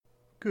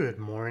Good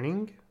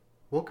morning.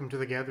 Welcome to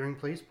the Gathering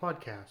Place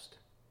podcast.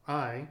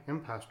 I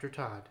am Pastor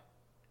Todd.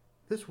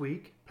 This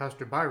week,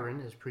 Pastor Byron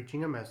is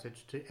preaching a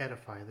message to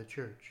edify the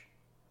church.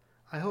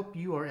 I hope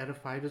you are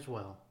edified as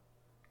well.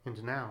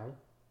 And now,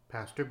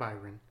 Pastor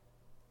Byron.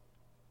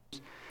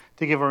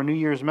 To give our New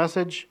Year's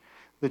message,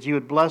 that you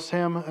would bless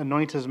him,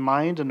 anoint his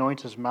mind,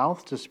 anoint his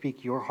mouth to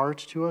speak your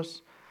hearts to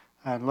us,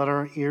 and let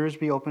our ears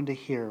be open to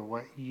hear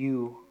what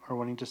you are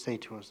wanting to say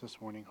to us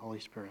this morning, Holy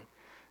Spirit.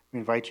 We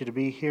invite you to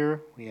be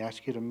here. We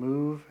ask you to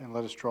move and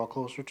let us draw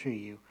closer to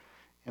you,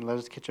 and let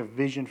us catch a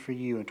vision for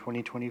you in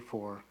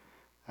 2024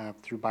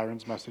 through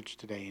Byron's message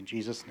today. In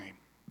Jesus' name,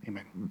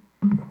 amen.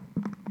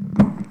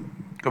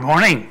 Good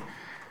morning.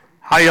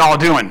 How y'all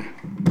doing?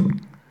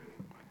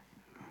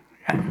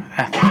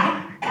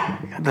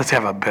 Let's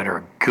have a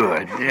better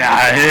good.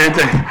 Yeah,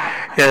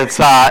 it's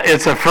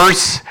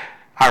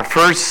our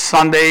first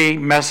Sunday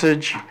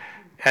message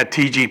at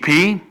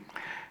TGP.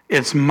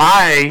 It's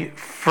my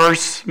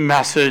first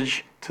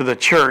message to the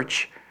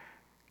church,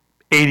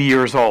 80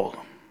 years old.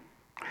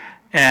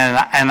 And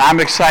I'm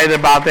excited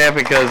about that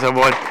because of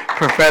what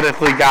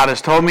prophetically God has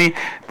told me.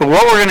 But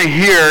what we're going to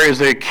hear is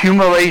the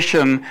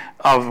accumulation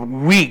of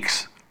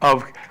weeks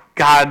of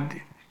God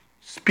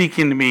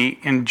speaking to me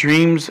in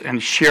dreams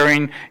and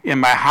sharing in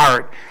my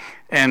heart.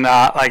 And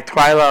like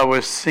Twyla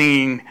was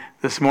singing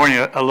this morning,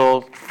 a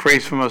little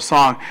phrase from a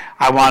song,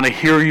 I want to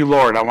hear you,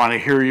 Lord. I want to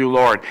hear you,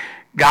 Lord.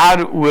 We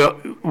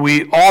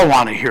all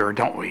want to hear,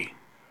 don't we?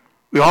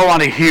 We all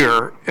want to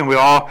hear, and we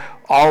all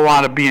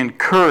want to be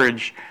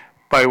encouraged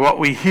by what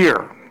we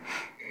hear.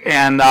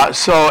 And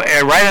so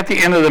right at the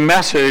end of the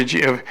message,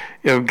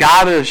 if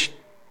God is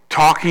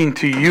talking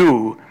to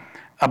you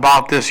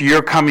about this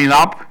year coming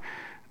up,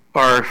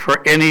 or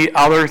for any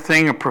other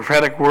thing, a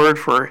prophetic word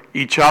for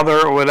each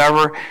other or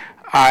whatever,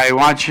 I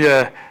want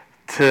you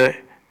to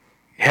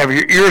have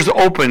your ears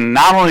open,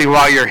 not only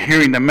while you're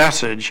hearing the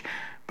message,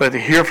 but to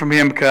hear from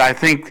him, because I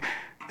think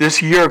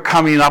this year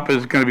coming up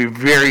is going to be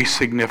very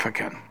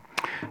significant,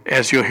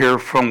 as you'll hear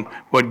from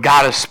what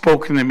God has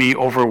spoken to me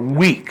over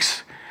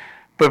weeks.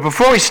 But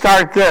before we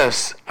start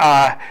this,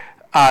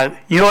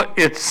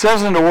 it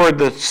says in the Word,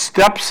 the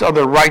steps of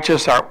the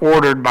righteous are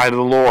ordered by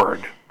the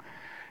Lord.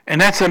 And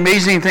that's an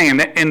amazing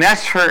thing, and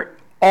that's for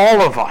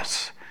all of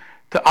us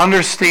to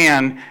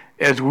understand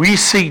as we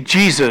seek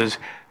Jesus.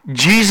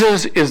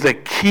 Jesus is the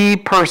key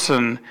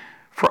person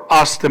for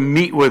us to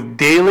meet with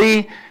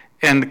daily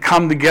and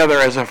come together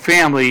as a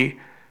family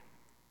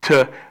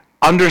to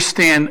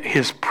understand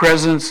his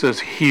presence is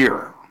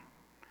here.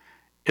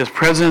 His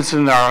presence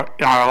in our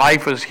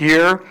life is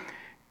here,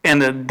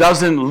 and it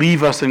doesn't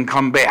leave us and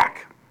come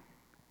back.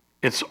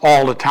 It's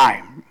all the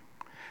time.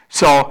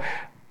 So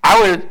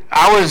I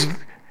was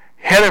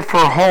headed for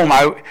home.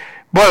 It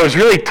was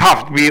really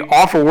tough to be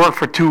off of work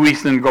for 2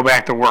 weeks and then go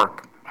back to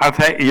work.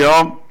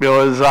 It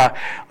was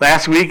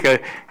last week.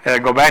 I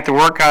go back to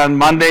work on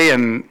Monday,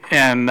 and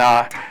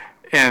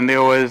it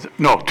was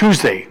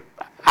Tuesday.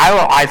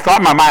 I thought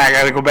in my mind I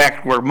got to go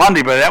back to work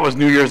Monday, but that was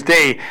New Year's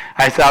Day.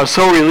 I was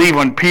so relieved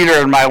when Peter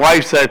and my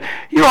wife said,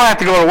 "You don't have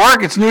to go to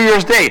work. It's New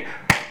Year's Day."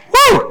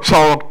 Woo!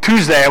 So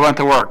Tuesday I went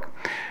to work,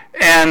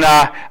 and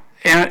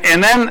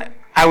then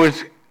I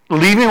was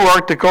leaving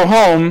work to go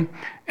home.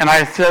 And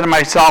I said to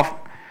myself,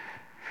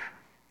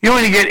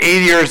 when you get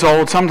 80 years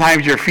old,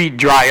 sometimes your feet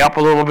dry up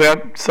a little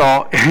bit.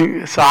 So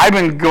I've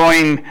been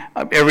going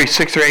every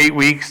 6 or 8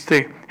 weeks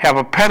to have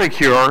a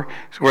pedicure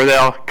where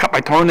they'll cut my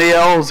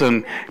toenails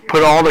and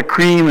put all the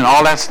cream and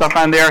all that stuff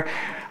on there.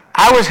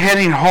 I was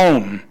heading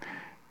home,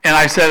 and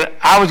I said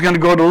I was going to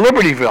go to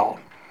Libertyville,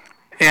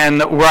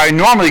 and where I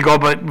normally go,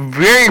 but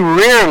very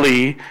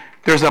rarely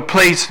there's a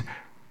place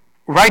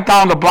right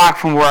down the block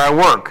from where I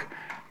work.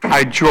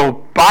 I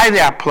drove by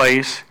that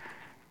place,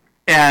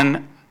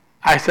 and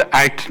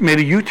I made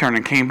a U-turn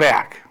and came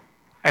back.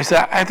 I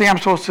said, I think I'm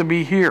supposed to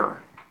be here.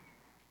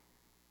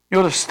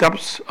 The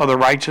steps of the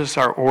righteous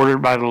are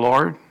ordered by the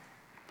Lord.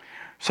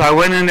 So I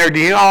went in there, do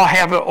you all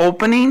have an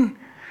opening?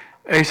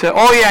 They said,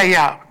 oh,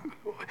 yeah.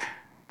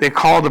 They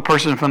called the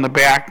person from the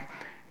back,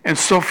 and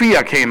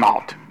Sophia came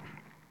out.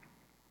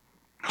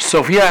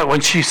 Sophia,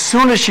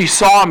 soon as she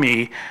saw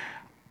me,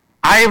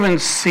 I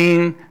haven't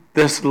seen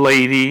this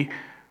lady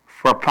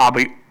for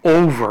probably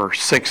over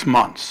 6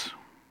 months.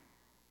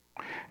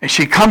 And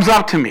she comes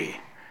up to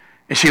me,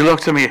 and she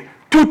looks at me,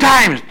 two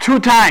times.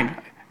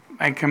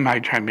 I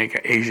might try to make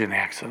an Asian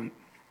accent.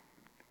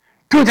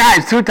 Two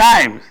times.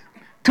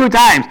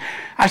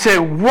 I said,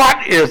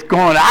 what is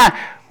going on?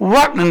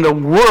 What in the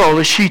world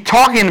is she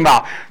talking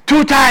about?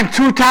 Two times.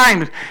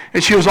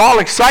 And she was all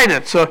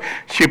excited. So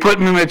she put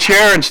me in a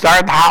chair and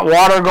started the hot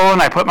water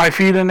going. I put my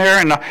feet in there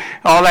and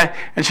all that.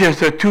 And she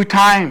said, two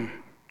time.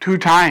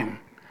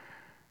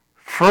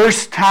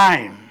 First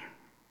time,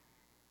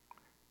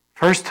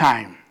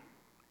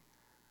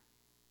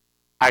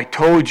 I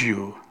told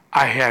you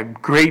I had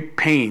great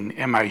pain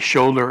in my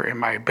shoulder and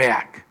my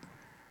back,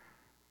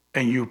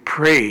 and you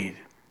prayed,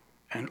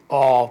 and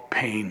all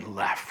pain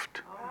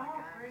left.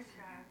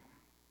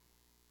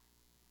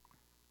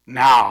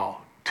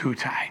 Now, two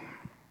time.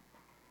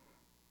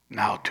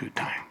 now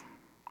 2-time.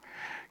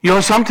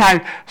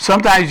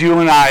 Sometimes you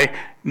and I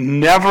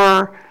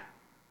never,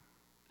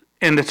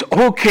 and it's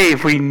okay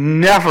if we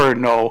never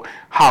know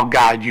how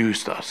God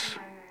used us.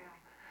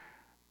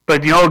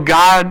 But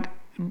God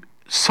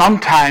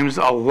sometimes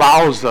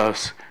allows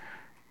us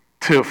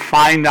to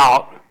find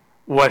out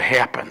what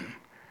happened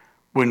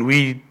when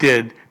we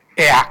did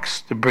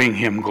acts to bring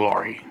him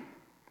glory.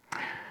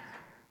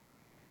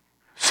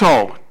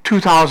 So,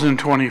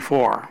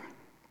 2024,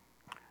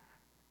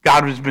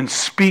 God has been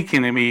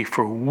speaking to me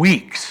for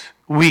weeks,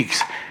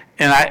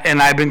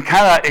 and I've been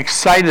kind of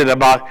excited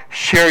about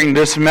sharing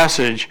this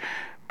message,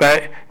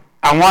 but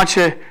I want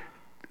you,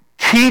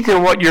 key to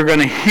what you're going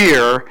to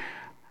hear,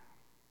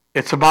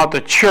 it's about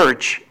the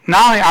church.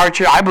 Not only our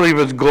church, I believe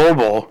it's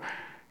global.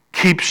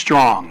 Keep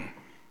strong.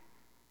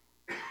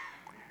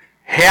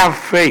 Have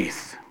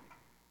faith.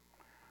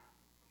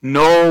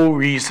 No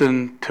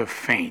reason to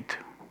faint.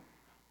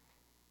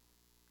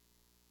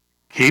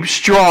 Keep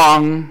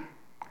strong.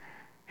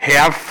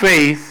 Have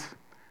faith.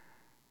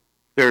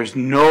 There's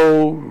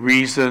no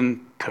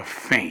reason to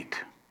faint.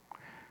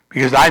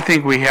 Because I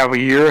think we have a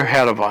year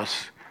ahead of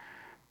us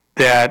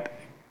that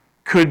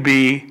could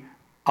be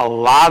a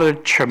lot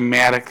of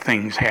traumatic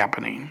things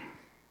happening.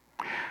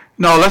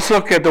 No, let's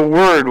look at the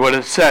word, what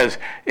it says.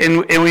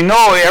 And we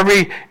know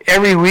every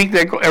week,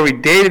 every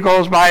day that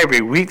goes by,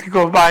 every week that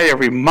goes by,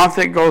 every month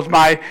that goes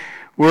by,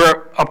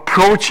 we're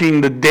approaching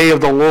the day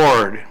of the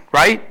Lord,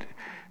 right?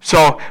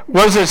 So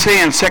what does it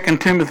say in 2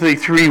 Timothy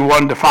 3,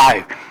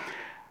 1-5?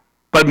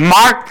 But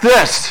mark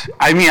this.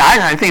 I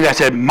think that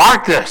said,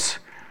 mark this.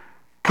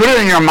 Put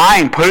it in your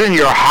mind. Put it in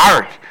your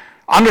heart.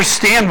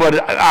 Understand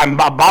what I'm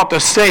about to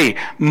say.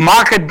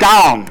 Mark it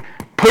down.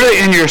 Put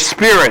it in your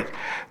spirit.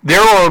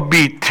 There will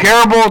be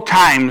terrible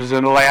times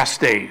in the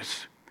last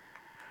days.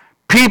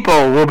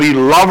 People will be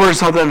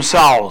lovers of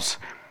themselves,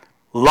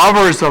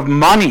 lovers of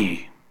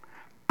money,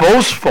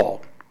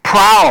 boastful,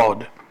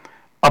 proud,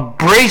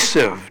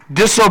 abrasive,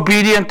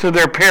 disobedient to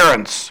their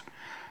parents,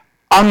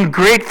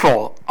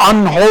 ungrateful,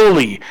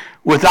 unholy,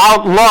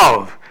 without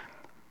love,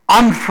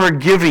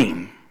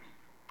 unforgiving,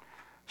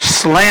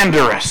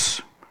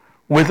 slanderous,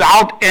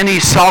 without any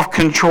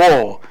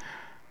self-control,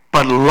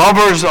 but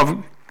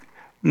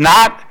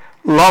not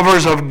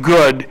lovers of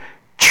good,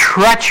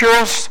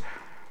 treacherous,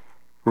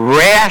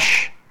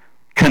 rash,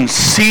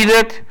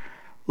 conceited,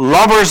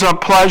 lovers of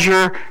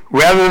pleasure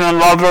rather than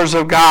lovers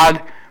of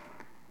God,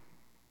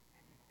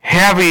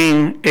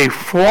 having a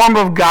form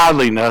of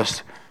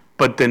godliness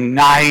but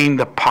denying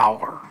the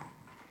power.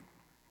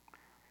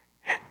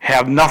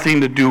 Have nothing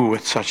to do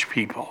with such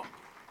people.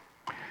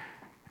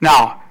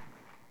 Now,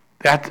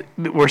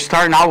 we're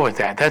starting out with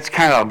that. That's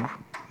kind of,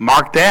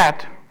 mark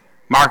that.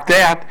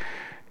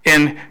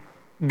 And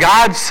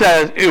God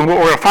says, we're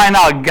going to find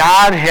out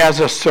God has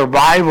a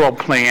survival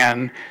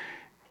plan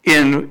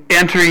in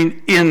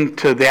entering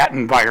into that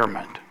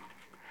environment.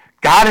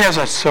 God has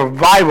a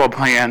survival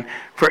plan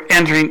for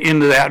entering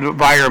into that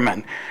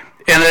environment.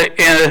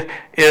 And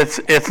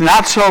it's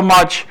not so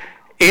much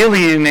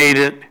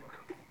alienated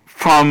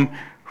from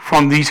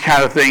these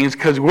kind of things,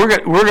 because we're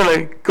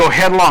going to go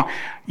headlong.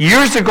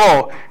 Years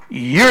ago,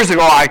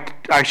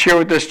 I shared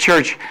with this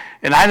church,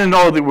 and I didn't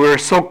know that we were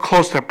so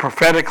close to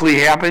prophetically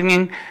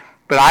happening,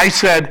 but I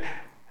said,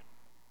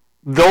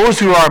 those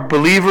who are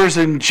believers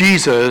in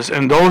Jesus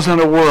and those in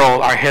the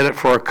world are headed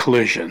for a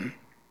collision.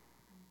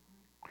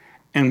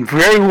 And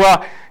very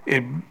well,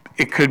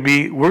 it could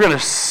be,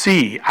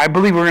 I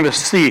believe we're going to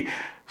see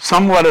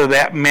somewhat of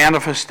that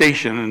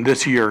manifestation in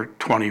this year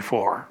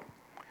 24.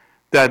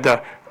 That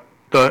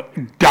the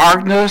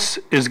darkness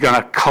is going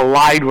to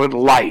collide with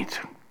light.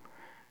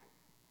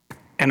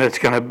 And it's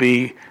going to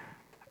be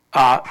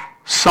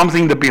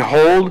something to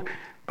behold,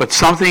 but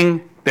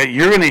something that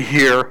you're going to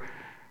hear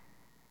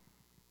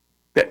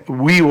that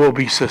we will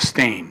be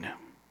sustained.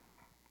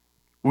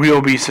 We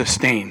will be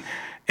sustained.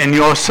 And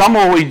some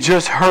of what we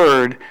just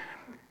heard,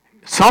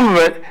 some of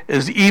it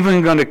is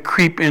even going to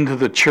creep into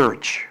the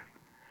church.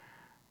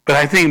 But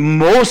I think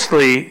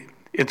mostly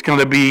it's going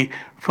to be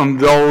from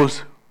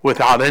those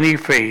without any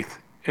faith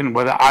and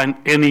without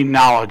any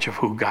knowledge of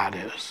who God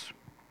is.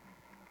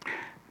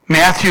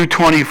 Matthew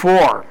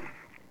 24.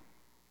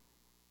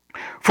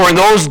 For in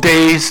those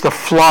days, the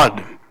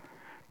flood,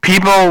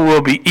 people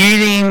will be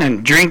eating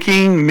and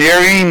drinking,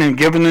 marrying and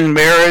giving in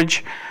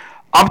marriage,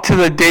 up to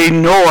the day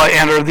Noah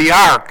entered the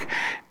ark.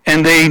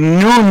 And they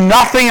knew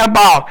nothing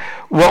about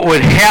what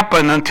would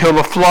happen until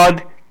the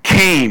flood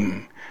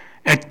came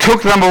and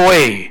took them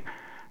away.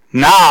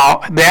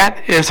 Now,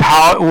 that is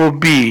how it will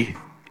be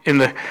in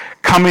the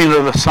coming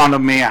of the Son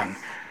of Man.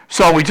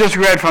 So we just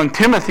read from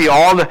Timothy,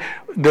 all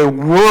the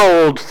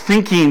world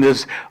thinking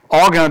is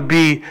all going to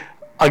be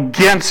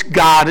against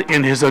God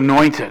and his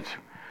anointed.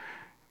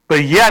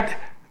 But yet,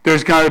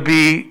 there's going to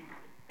be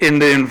in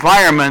the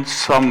environment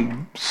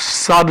some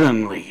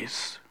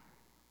suddenlies.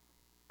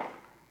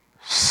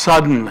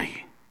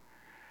 Suddenly.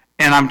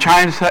 And I'm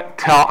trying to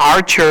tell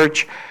our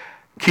church,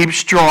 keep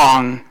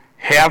strong,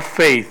 have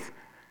faith.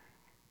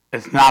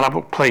 It's not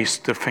a place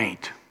to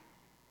faint.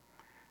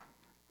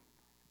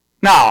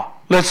 Now,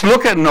 let's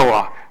look at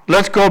Noah.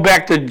 Let's go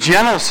back to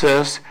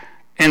Genesis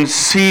and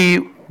see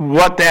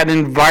what that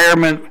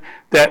environment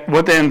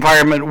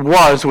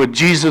was, what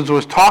Jesus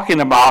was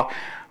talking about,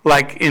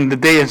 like in the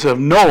days of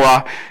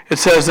Noah. It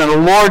says, and the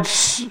Lord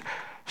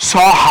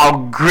saw how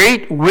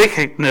great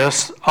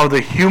wickedness of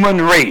the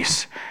human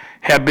race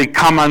had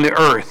become on the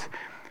earth,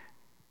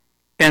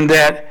 and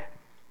that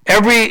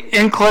every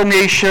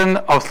inclination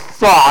of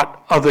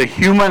thought of the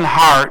human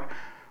heart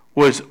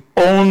was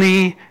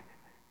only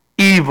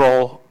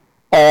evil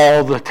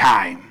all the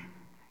time.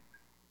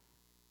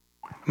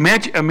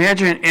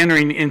 Imagine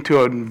entering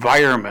into an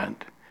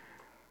environment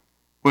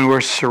when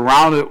we're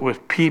surrounded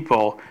with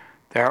people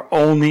that are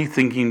only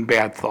thinking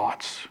bad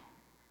thoughts.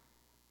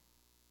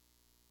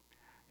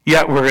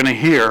 Yet we're going to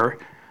hear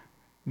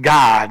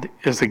God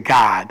is a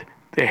God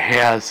that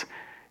has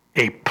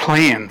a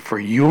plan for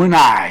you and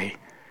I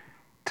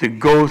to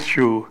go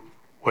through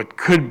what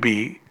could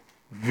be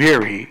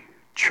very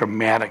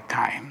traumatic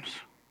times.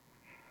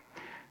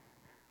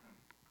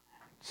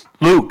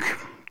 Luke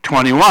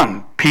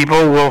 21,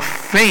 people will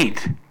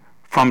faint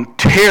from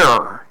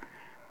terror,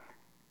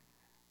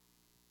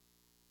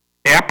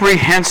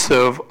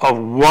 apprehensive of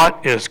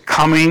what is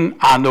coming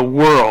on the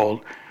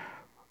world,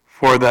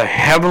 for the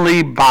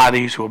heavenly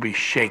bodies will be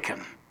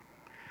shaken.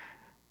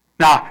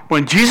 Now,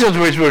 when Jesus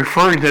was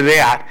referring to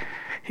that,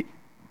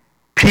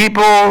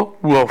 people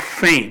will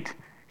faint.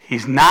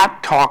 He's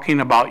not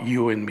talking about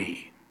you and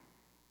me.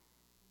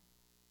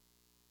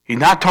 He's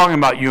not talking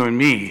about you and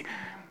me.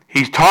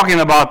 He's talking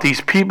about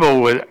these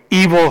people with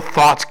evil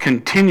thoughts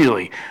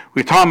continually.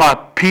 We're talking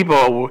about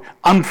people with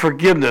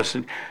unforgiveness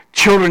and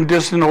children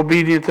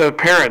disobedient to their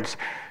parents.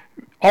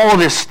 All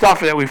this stuff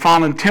that we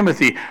found in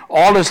Timothy,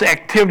 all this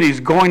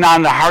activities going on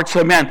in the hearts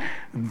of men,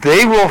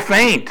 they will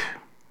faint.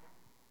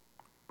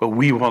 But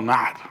we will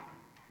not.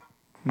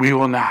 We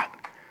will not.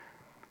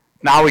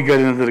 Now we get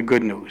into the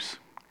good news.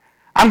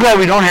 I'm glad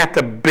we don't have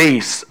to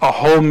base a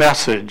whole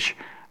message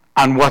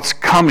on what's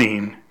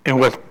coming and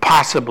what's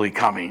possibly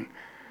coming.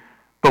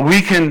 But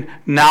we can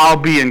now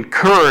be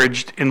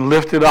encouraged and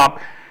lifted up.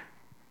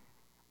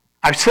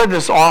 I've said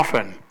this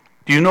often.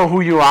 Do you know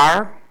who you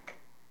are?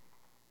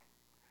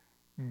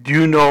 Do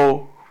you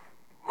know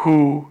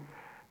who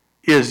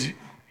is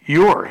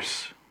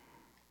yours?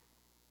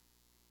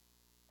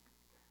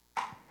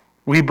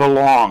 We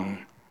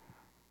belong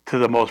to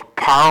the most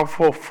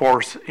powerful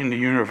force in the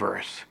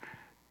universe,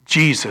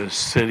 Jesus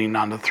sitting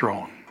on the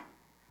throne.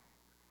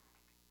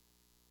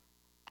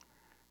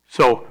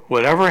 So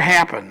whatever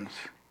happens,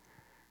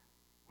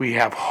 we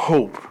have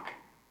hope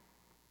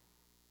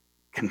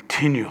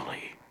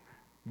continually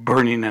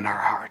burning in our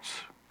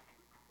hearts.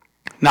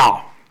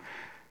 Now,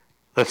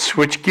 let's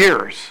switch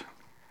gears.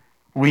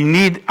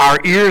 Our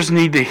ears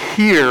need to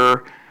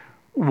hear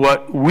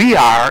what we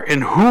are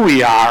and who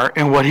we are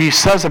and what he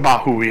says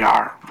about who we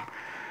are.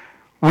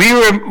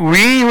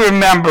 We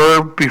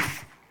remember,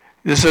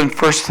 this is in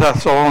 1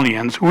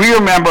 Thessalonians, we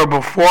remember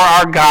before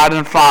our God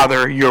and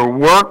Father your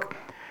work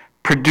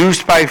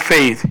produced by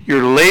faith,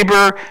 your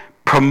labor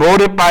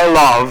promoted by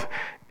love,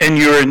 and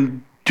your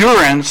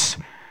endurance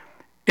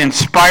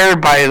inspired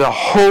by the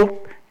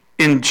hope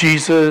in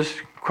Jesus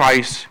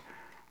Christ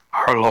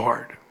our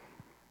Lord.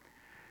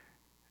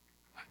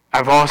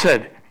 I've always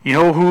said, you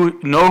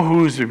know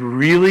who's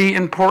really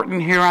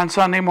important here on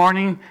Sunday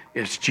morning?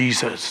 It's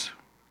Jesus.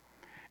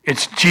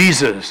 It's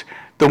Jesus.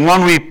 The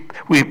one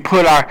we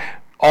put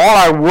all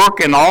our work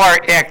and all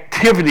our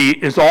activity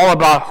is all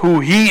about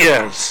who he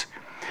is.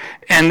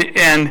 And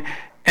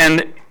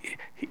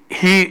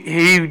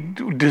he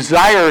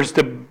desires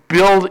to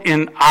build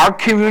in our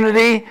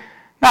community,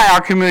 not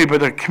our community,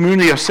 but the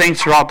community of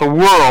saints throughout the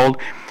world,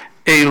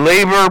 a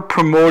labor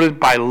promoted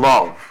by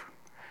love.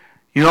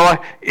 You know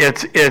what?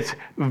 It's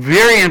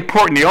very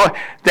important. You know,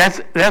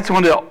 that's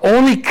one of the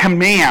only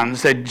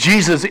commands that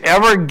Jesus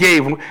ever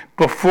gave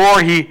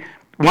before he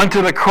went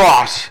to the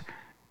cross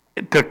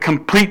to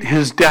complete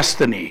his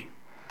destiny.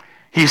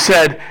 He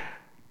said,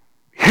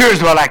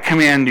 here's what I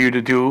command you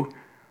to do.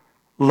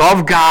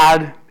 Love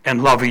God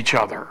and love each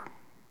other.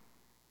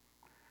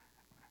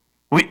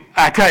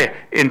 I tell you,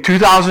 in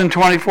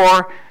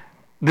 2024,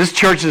 this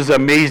church is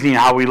amazing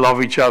how we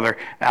love each other.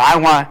 And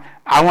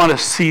I want to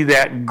see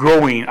that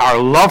growing, our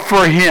love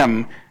for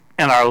him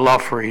and our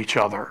love for each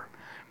other.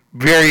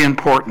 Very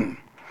important.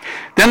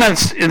 Then in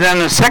 2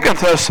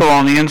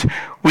 Thessalonians,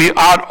 we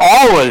ought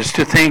always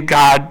to thank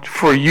God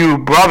for you,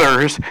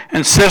 brothers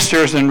and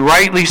sisters, and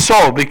rightly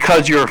so,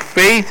 because your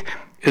faith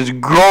is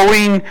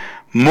growing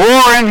more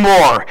and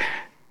more,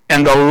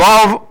 and the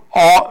love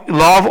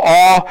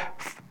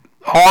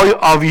all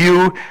of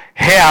you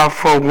have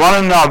for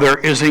one another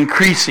is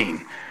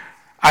increasing.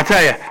 I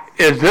tell you,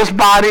 is this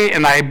body,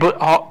 and I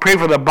pray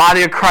for the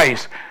body of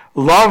Christ,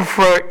 love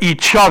for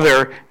each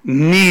other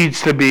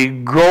needs to be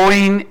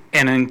growing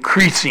and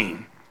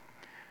increasing.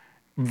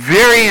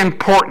 Very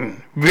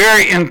important,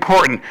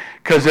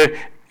 because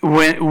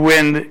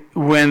when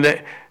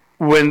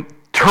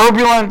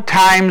turbulent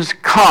times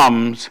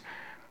comes,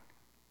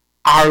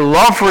 our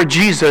love for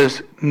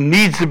Jesus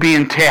needs to be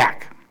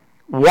intact.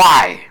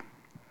 Why?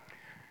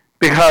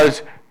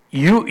 Because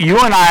you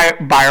and I,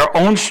 by our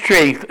own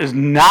strength, we're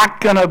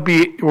not going to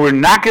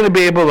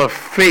be able to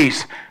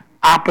face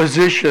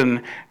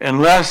opposition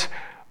unless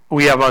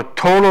we have a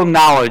total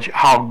knowledge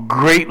how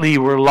greatly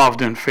we're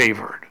loved and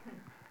favored.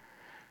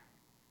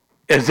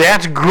 As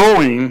that's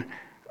growing,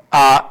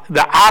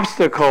 the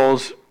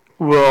obstacles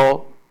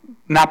will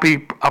not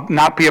be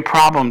a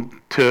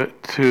problem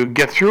to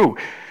get through.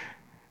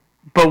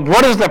 But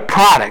what is the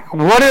product?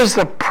 What is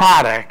the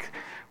product?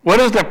 What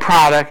is the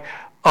product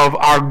of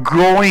our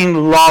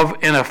growing love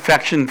and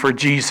affection for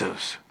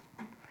Jesus?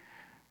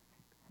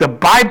 The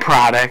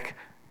byproduct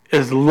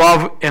is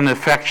love and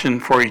affection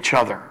for each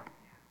other.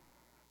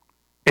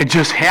 It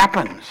just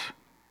happens.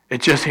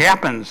 It just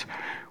happens.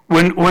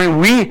 When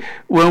we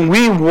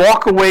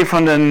walk away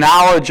from the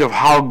knowledge of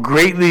how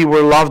greatly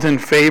we're loved and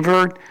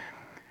favored,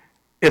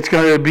 it's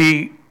going to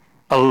be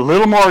a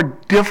little more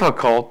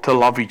difficult to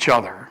love each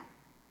other.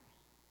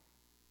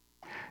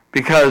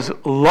 Because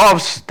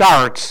love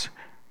starts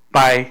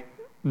by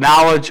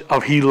knowledge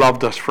of He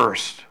loved us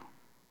first.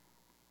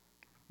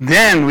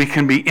 Then we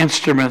can be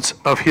instruments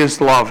of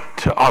His love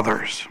to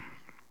others.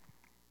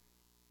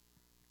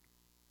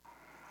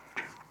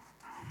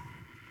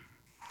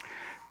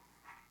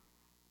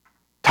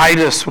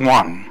 Titus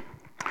 1.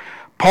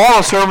 Paul,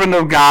 a servant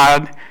of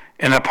God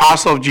and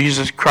apostle of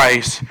Jesus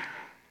Christ,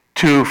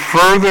 to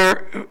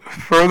further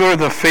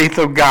the faith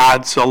of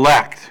God's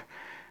elect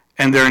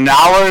and their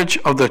knowledge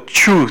of the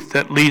truth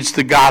that leads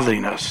to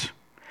godliness,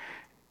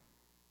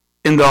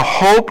 in the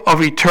hope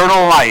of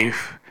eternal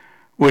life,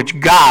 which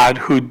God,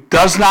 who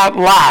does not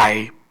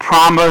lie,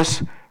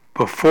 promised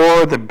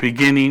before the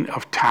beginning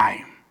of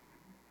time.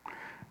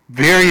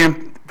 Very,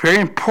 very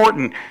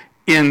important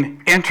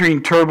in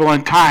entering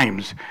turbulent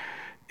times.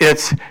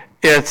 It's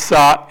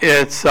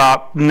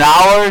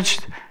knowledge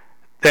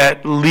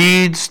that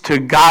leads to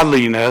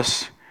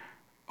godliness,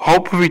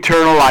 hope of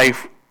eternal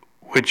life,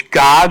 which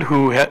God,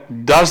 who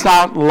does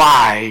not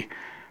lie,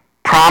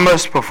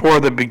 promised before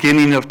the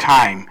beginning of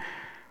time.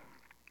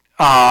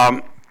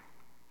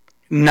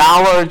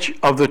 Knowledge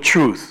of the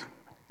truth.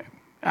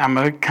 I'm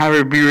going to kind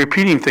of be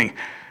repeating things.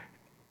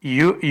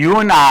 You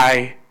and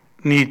I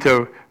need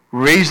to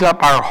raise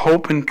up our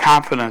hope and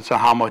confidence on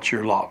how much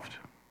you're loved.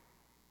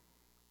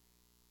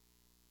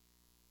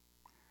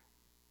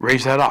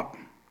 Raise that up.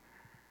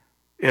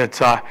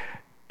 It's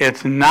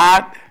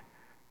not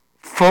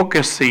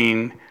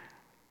focusing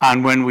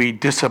on when we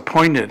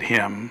disappointed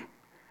Him.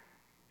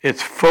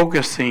 It's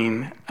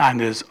focusing on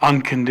His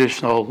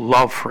unconditional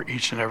love for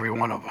each and every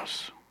one of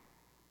us.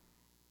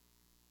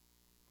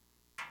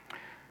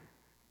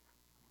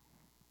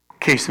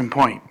 Case in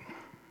point,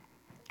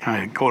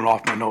 kind of going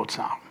off my notes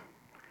now.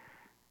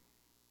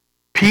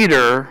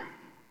 Peter,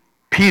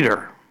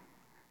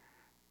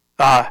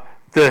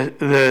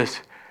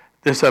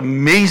 this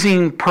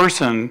amazing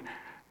person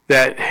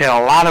that had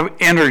a lot of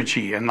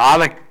energy and a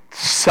lot of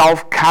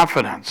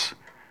self-confidence.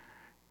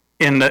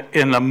 In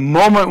the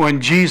moment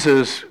when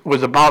Jesus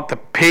was about to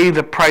pay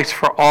the price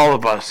for all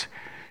of us,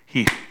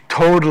 he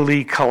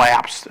totally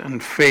collapsed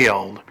and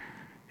failed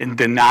and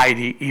denied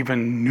he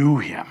even knew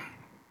Him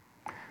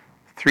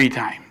 3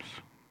 times.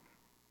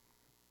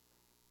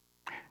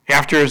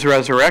 After His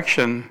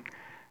resurrection,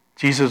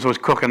 Jesus was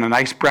cooking a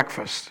nice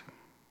breakfast.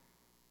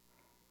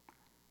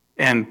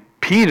 And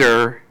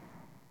Peter,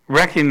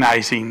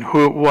 recognizing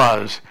who it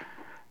was,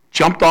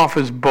 jumped off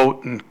his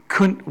boat and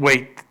couldn't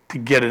wait to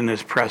get in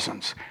His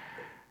presence.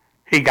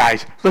 Hey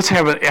guys, let's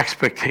have an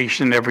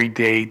expectation every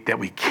day that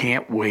we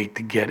can't wait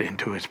to get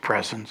into His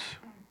presence.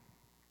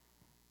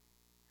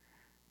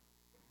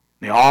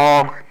 They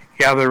all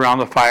gathered around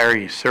the fire.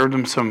 He served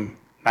them some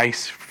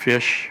nice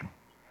fish.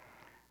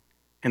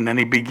 And then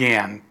he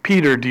began,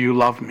 Peter, do you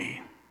love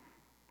me?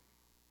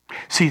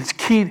 See, it's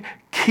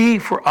key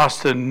for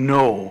us to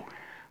know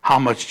how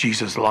much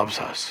Jesus loves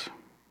us.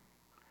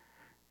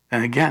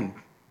 And again,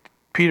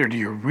 Peter, do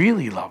you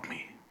really love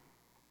me?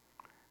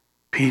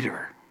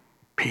 Peter,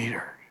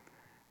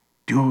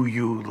 do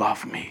you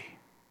love me?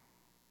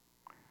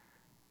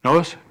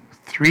 Notice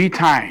 3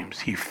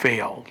 times he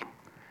failed.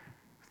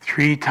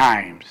 3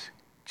 times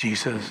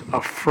Jesus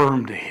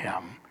affirmed to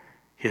him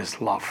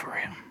His love for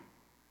him.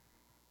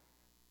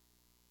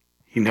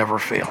 He never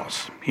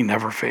fails. He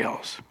never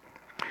fails.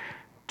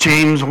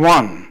 James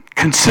 1.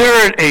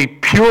 Consider it a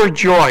pure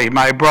joy,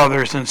 my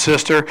brothers and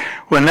sisters,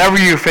 whenever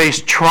you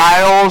face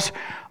trials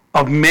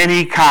of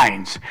many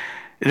kinds.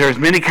 There's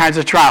many kinds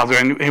of trials.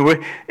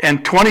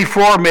 And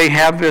 24 may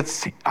have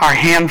our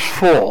hands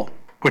full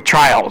with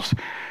trials.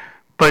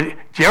 But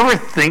do you ever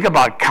think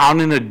about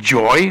counting the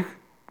joy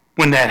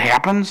when that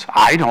happens?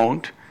 I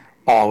don't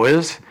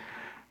always.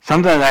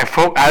 Sometimes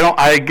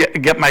I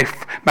get my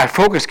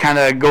focus kind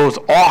of goes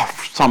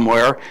off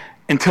somewhere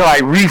until I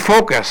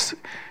refocus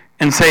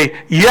and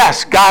say,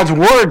 yes, God's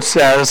Word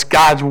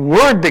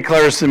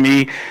declares to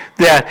me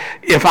that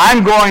if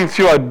I'm going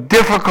through a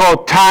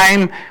difficult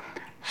time,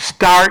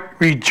 start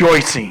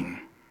rejoicing.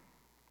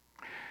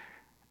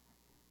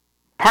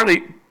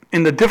 Partly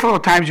in the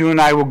difficult times you and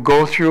I will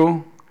go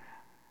through,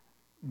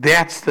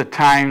 That's the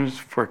times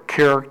for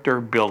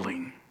character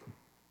building.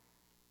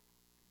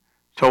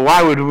 So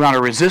why would we want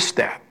to resist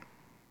that?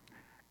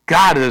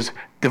 God is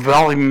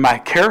developing my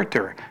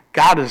character.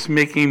 God is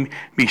making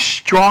me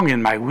strong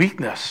in my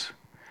weakness.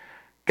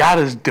 God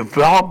is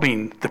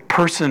developing the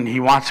person he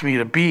wants me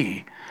to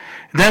be.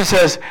 And then it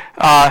says,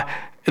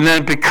 and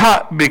then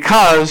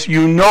because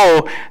you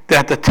know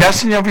that the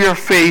testing of your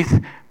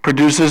faith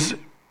produces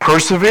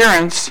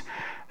perseverance,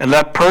 and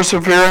let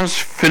perseverance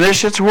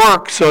finish its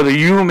work so that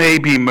you may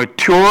be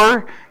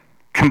mature,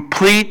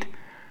 complete.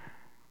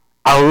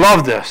 I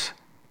love this.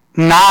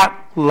 Not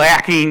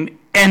lacking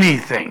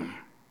anything.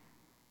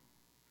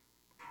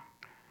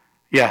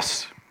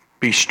 Yes,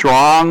 be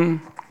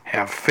strong,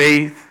 have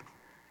faith.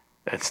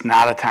 It's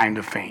not a time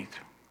to faint.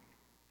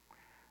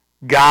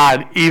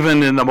 God,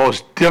 even in the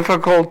most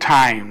difficult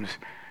times,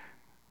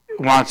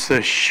 wants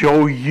to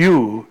show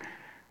you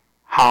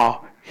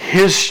how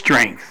his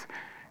strength.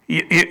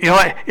 You know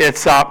what?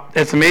 It's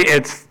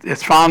amazing.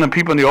 It's found in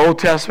people in the Old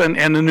Testament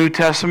and the New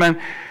Testament.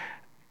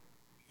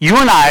 You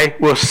and I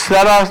will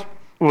set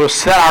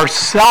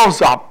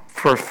ourselves up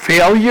for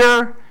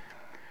failure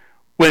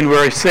when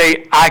we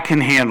say, I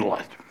can handle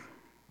it.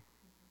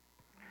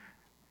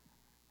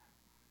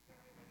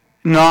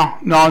 No.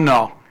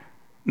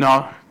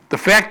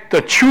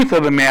 The truth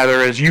of the matter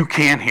is you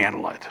can't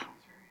handle it.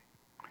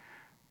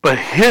 But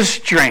his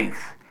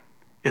strength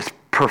is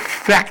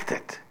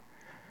perfected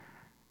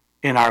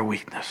in our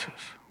weaknesses.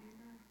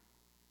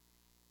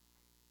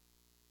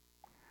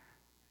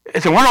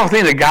 It's a wonderful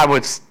thing that God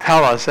would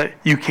tell us that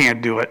you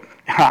can't do it.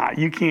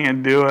 You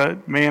can't do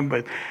it, man,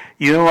 but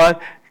you know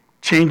what?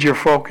 Change your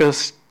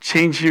focus,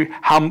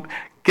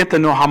 get to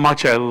know how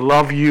much I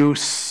love you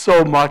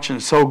so much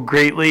and so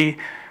greatly,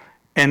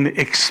 and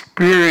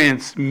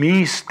experience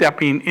me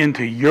stepping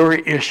into your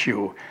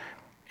issue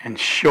and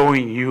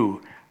showing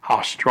you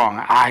how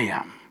strong I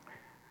am.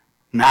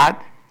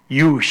 Not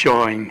you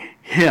showing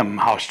him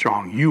how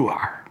strong you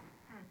are.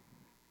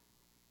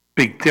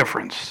 Big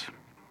difference.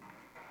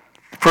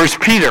 1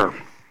 Peter.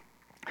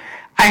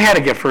 I had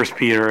to get 1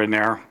 Peter in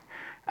there.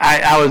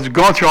 I was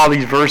going through all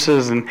these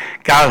verses, and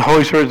God, the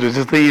Holy Spirit was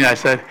just leading. I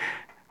said,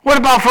 what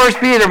about 1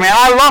 Peter, man?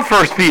 I love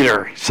 1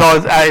 Peter. So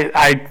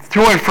I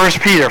threw in 1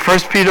 Peter. 1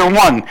 Peter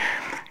 1.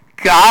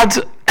 God's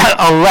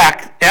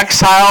elect,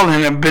 exiled,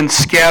 and have been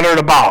scattered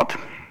about.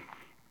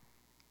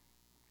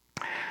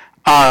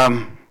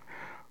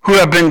 Who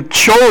have been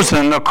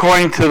chosen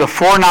according to the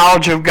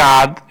foreknowledge of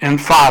God and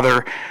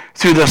Father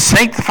through the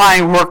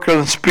sanctifying work of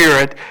the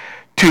Spirit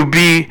to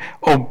be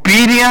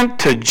obedient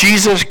to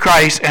Jesus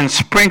Christ and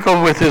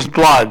sprinkled with his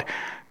blood.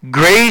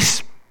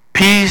 Grace,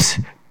 peace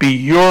be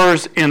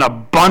yours in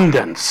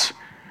abundance.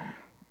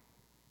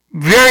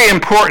 Very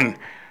important.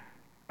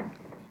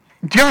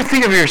 Do you ever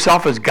think of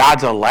yourself as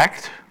God's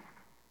elect?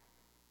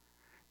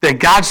 That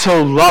God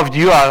so loved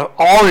you out of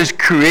all his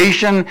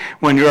creation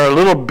when you're a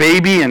little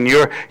baby and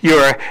your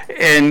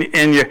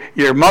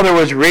mother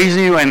was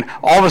raising you, and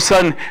all of a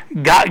sudden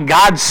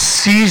God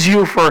sees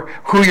you for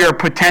who your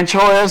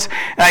potential is.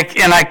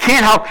 And I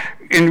can't help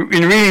in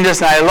reading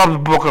this, and I love the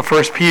book of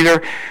 1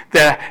 Peter,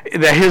 that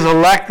his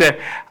elect,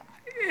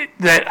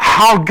 that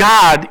how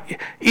God,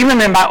 even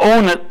in my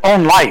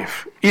own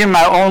life, here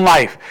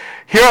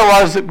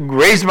I was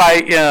raised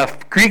by a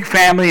Greek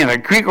family in a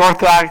Greek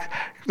Orthodox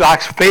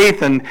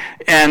faith, and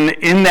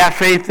in that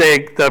faith,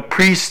 the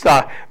priest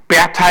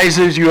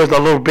baptizes you as a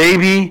little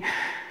baby.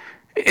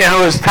 And it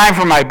was time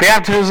for my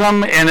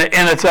baptism, and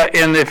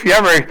if you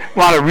ever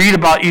want to read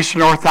about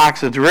Eastern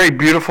Orthodox, it's very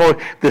beautiful.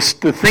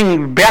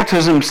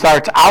 Baptism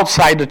starts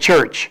outside the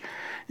church.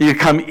 You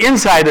come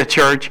inside the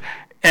church,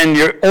 and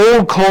your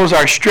old clothes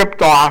are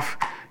stripped off.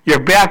 You're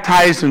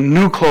baptized, and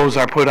new clothes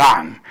are put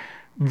on.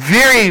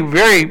 Very,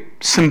 very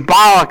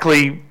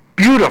symbolically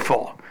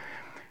beautiful.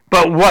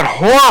 But what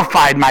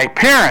horrified my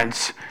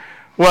parents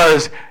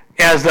was,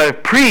 as the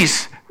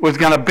priest was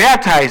going to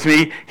baptize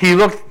me, he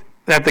looked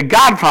at the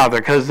godfather,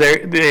 because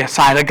they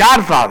assigned a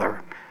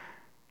godfather.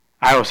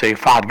 I will say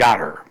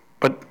Godfather,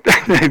 but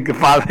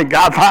the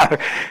godfather.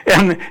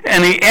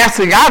 And he asked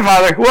the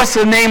godfather, what's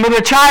the name of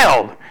the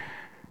child?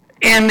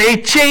 And they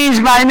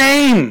changed my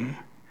name.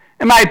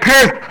 And my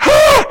parents,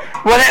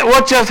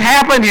 what just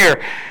happened here?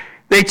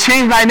 They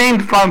changed my name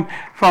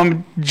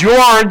from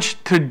George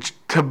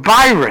to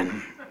Byron.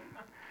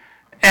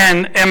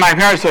 And my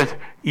parents said,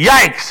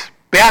 yikes,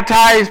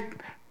 baptized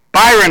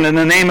Byron in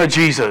the name of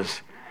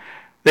Jesus.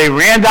 They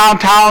ran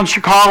downtown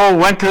Chicago,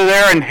 went to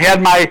there, and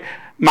had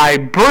my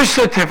birth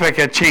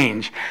certificate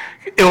changed.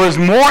 It was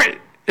more,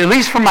 at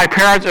least for my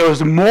parents, it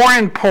was more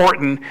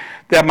important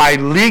that my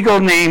legal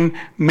name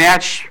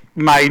matched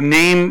my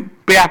name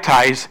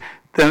baptized.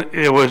 Than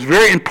it was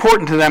very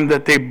important to them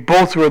that they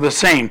both were the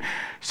same.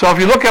 So if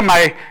you look at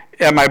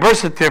my birth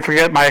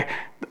certificate, my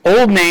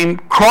old name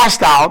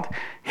crossed out,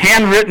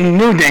 handwritten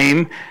new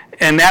name,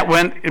 and that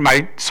went in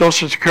my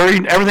Social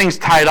Security. Everything's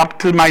tied up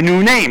to my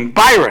new name,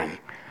 Byron.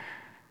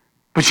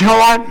 But you know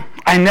what?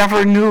 I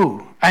never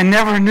knew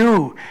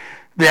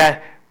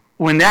that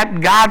when that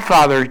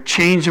godfather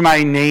changed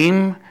my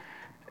name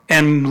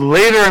And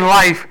later in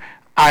life,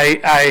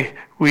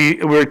 we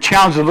were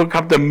challenged to look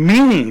up the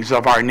meanings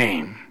of our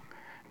name.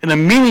 And the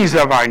meanings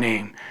of our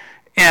name.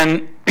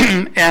 And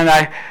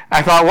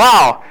I thought,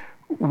 wow,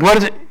 what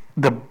is it?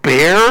 The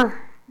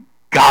bear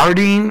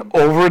guarding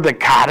over the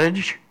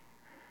cottage?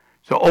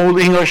 It's an old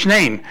English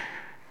name.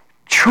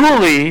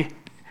 Truly,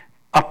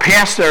 a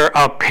pastor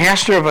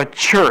of a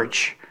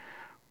church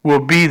will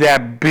be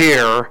that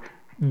bear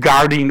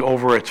guarding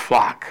over its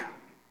flock.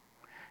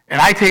 And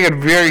I take it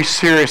very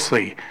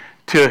seriously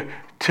to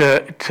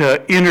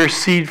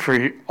intercede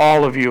for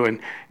all of you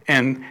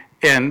and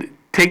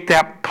take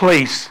that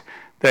place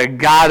that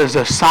God has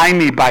assigned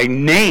me by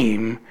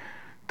name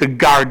to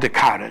guard the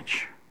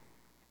cottage,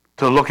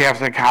 to look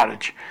after the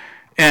cottage.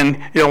 And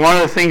one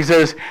of the things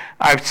is,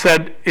 I've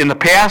said in the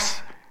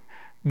past,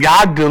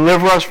 God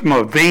deliver us from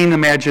a vain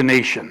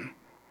imagination.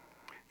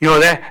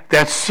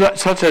 That's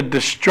such a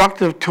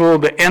destructive tool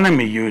the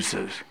enemy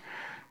uses.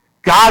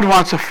 God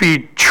wants to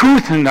feed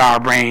truth into our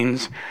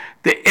brains.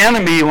 The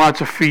enemy wants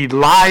to feed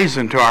lies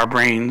into our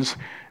brains,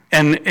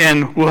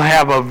 and we'll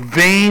have a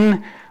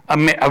vain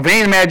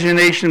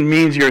imagination.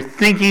 Means you're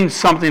thinking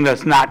something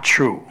that's not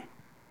true.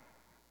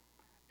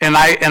 And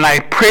I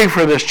pray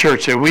for this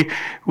church that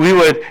we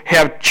would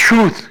have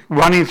truth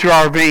running through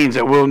our veins,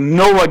 that we'll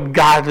know what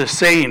God is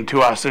saying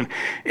to us, and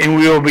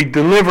we will be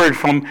delivered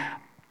from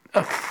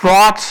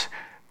thoughts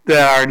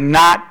that are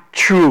not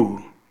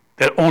true,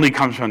 that only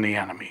comes from the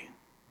enemy.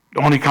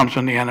 Only comes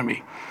from the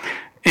enemy.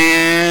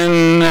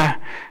 And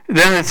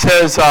then it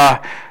says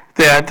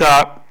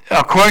that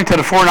according to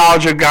the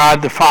foreknowledge of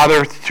God the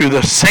Father, through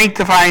the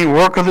sanctifying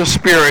work of the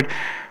Spirit,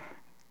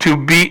 to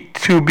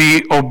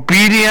be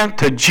obedient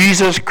to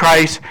Jesus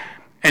Christ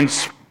and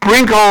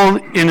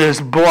sprinkled in his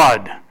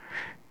blood.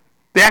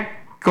 That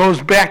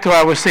goes back to what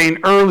I was saying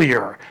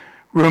earlier.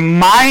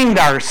 Remind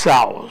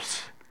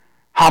ourselves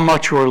how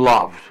much we're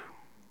loved.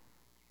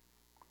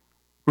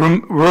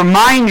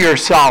 Remind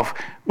yourself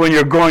when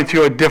you're going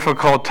through a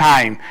difficult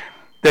time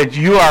that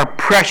you are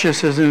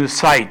precious in His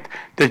sight,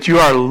 that you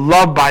are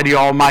loved by the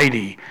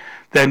Almighty,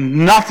 that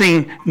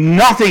nothing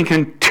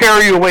can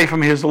tear you away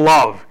from His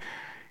love.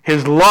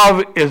 His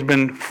love has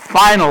been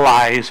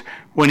finalized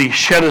when He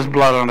shed His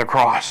blood on the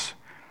cross.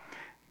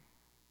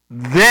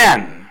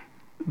 Then,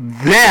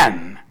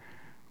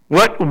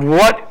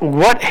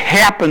 what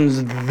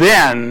happens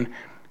then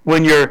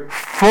when your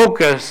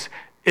focus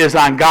is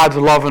on God's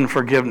love and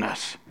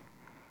forgiveness?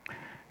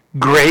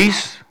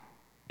 Grace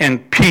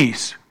and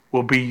peace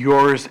will be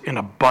yours in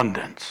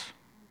abundance.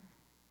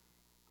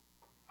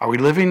 Are we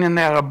living in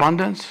that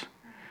abundance?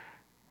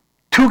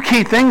 Two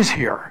key things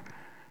here.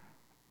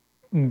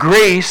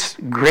 Grace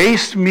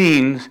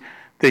means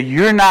that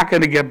you're not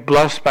going to get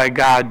blessed by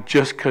God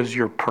just because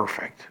you're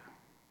perfect.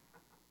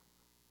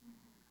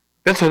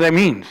 That's what that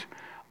means.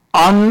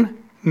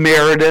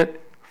 Unmerited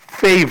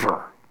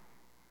favor.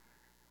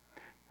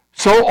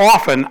 So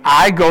often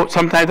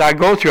sometimes I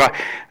go through,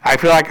 I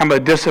feel like I'm a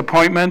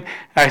disappointment.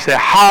 And I say,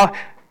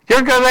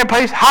 you're going to that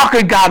place? How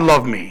could God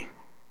love me?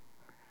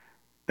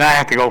 Then I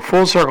have to go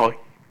full circle.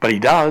 But He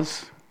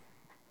does.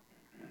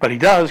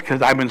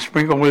 Because I've been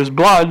sprinkled with His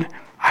blood.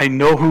 I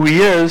know who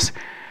He is.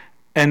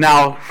 And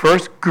now,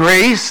 first,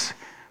 grace,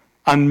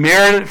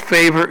 unmerited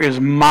favor is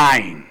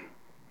mine.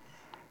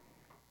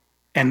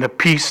 And the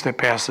peace that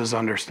passes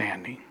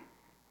understanding.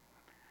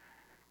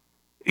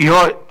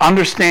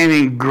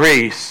 Understanding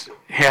grace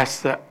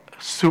has to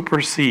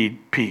supersede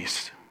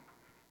peace.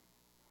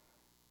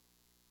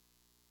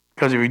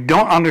 Because if you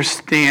don't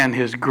understand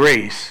His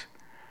grace,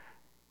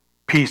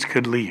 peace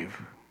could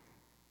leave.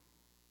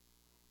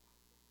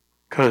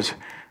 Because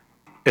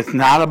it's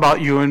not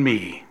about you and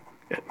me.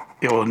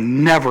 It will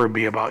never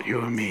be about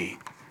you and me.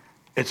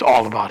 It's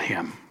all about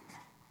Him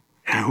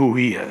and who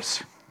He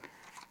is.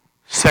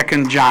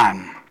 2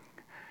 John.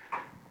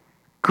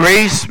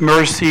 Grace,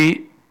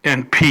 mercy,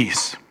 and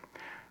peace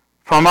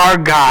from our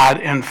God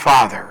and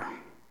Father,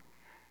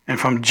 and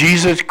from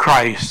Jesus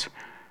Christ,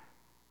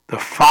 the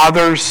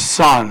Father's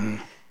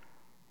Son,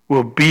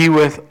 will be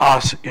with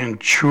us in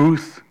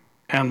truth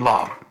and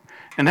love.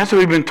 And that's what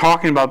we've been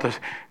talking about this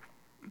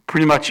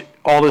pretty much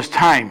all this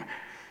time.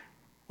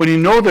 When you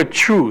know the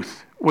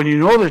truth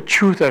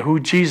of who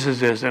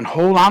Jesus is, and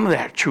hold on to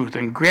that truth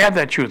and grab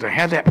that truth and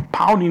have that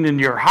pounding in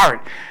your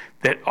heart,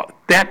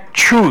 that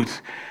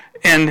truth,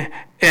 and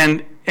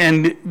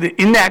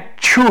in that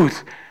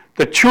truth,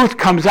 the truth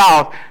comes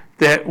out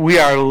that we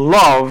are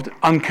loved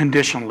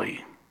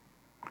unconditionally.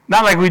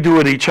 Not like we do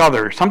with each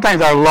other.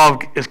 Sometimes our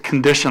love is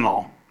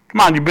conditional.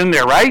 Come on, you've been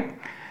there, right?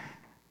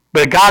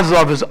 But God's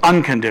love is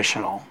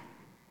unconditional.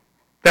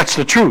 That's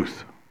the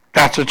truth.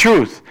 That's the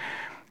truth.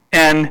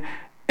 And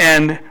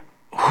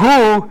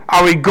who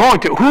are we going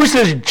to? Who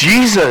says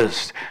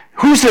Jesus?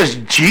 Who says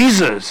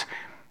Jesus?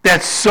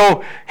 That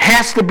so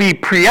has to be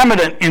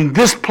preeminent in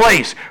this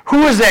place.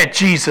 Who is that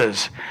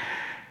Jesus?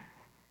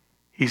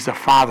 He's the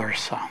Father's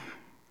Son.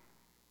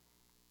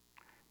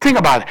 Think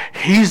about it.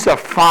 He's the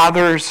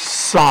Father's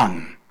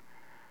Son.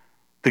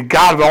 The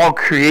God of all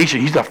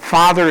creation. He's the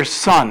Father's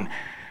Son.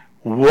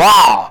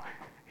 Wow.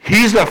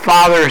 He's the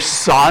Father's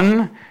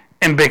Son,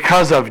 and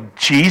because of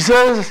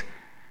Jesus,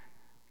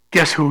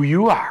 guess who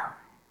you are?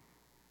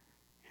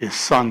 His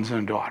sons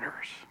and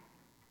daughters.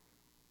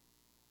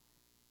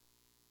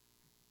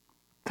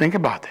 Think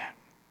about that.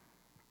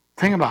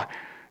 Think about it.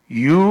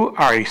 You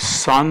are a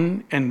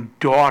son and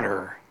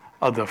daughter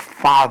of the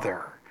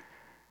Father.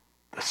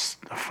 The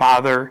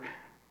Father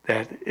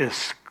that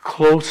is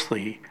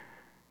closely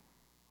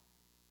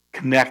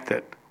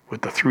connected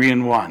with the three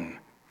in one,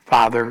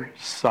 Father,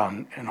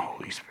 Son, and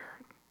Holy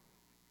Spirit.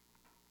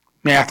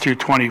 Matthew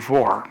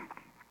 24.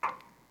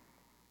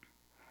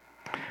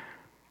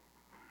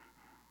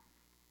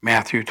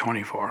 Matthew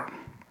 24.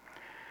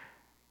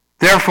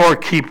 Therefore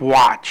keep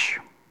watch,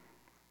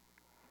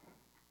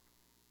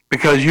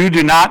 because you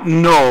do not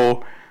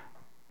know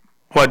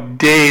what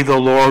day the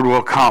Lord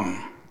will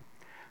come.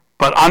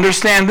 But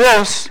understand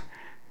this,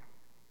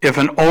 if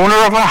an owner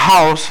of a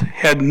house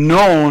had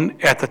known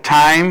at the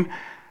time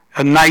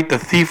of night the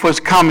thief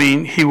was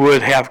coming, he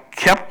would have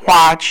kept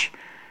watch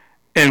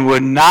and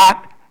would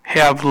not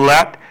have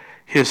let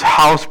his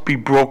house be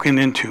broken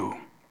into.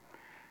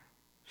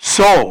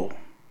 So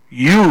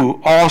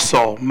you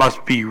also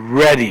must be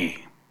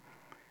ready,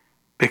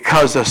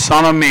 because the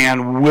Son of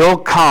Man will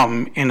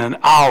come in an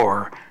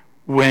hour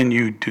when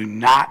you do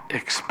not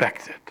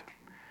expect it.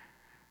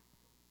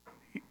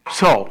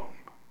 So,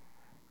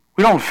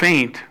 we don't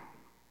faint,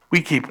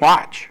 we keep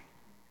watch.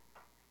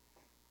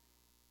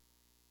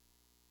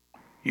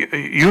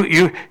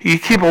 You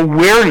keep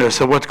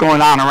awareness of what's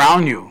going on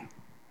around you.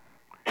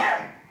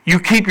 You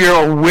keep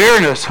your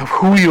awareness of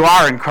who you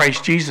are in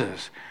Christ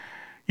Jesus.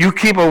 You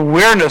keep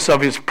awareness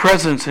of his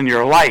presence in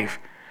your life.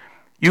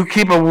 You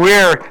keep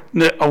aware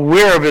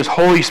of his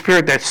Holy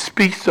Spirit that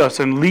speaks to us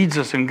and leads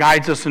us and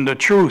guides us into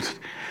truth.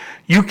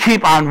 You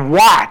keep on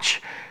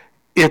watch.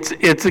 It's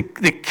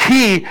the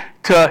key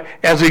to,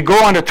 as we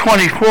go into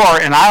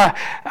 24, and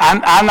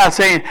I'm not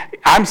saying,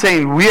 I am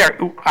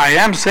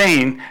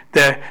saying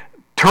that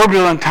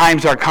turbulent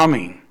times are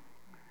coming.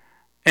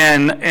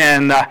 And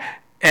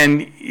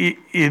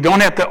you don't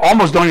have to,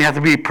 almost don't even have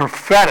to be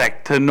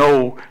prophetic to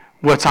know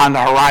what's on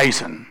the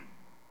horizon.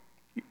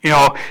 You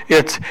know,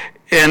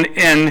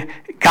 and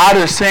God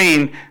is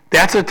saying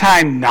that's a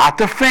time not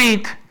to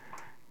faint.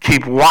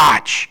 Keep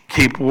watch.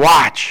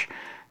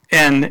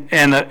 And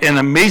an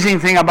amazing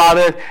thing about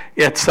it,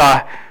 it's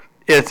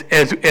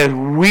as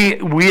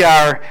we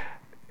are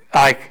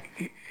like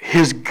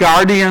his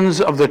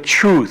guardians of the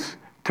truth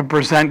to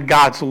present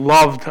God's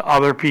love to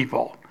other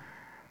people.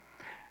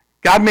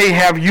 God may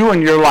have you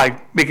in your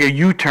life make a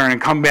U-turn and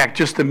come back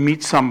just to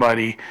meet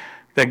somebody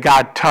that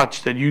God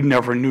touched that you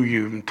never knew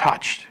you even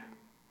touched.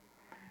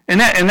 And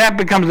that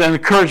becomes an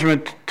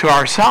encouragement to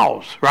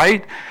ourselves,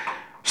 right?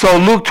 So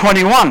Luke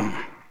 21,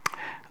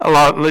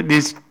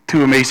 these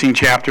two amazing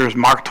chapters,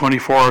 Mark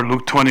 24,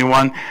 Luke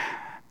 21.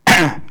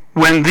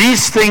 When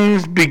these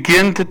things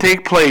begin to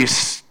take place,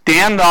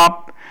 stand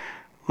up,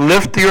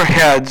 lift your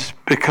heads,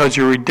 because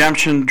your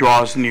redemption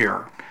draws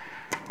near.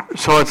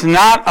 So it's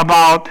not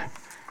about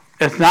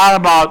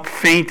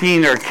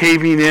fainting or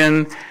caving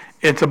in.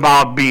 It's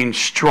about being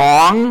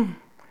strong,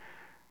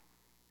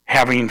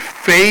 having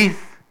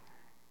faith.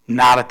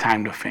 Not a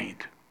time to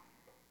faint.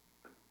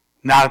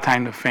 Not a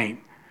time to faint.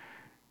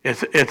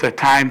 It's a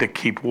time to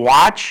keep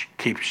watch,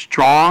 keep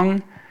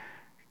strong,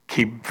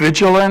 keep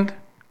vigilant,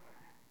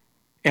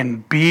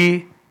 and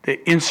be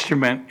the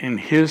instrument in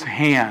his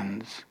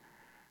hands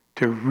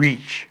to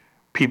reach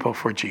people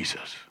for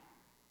Jesus.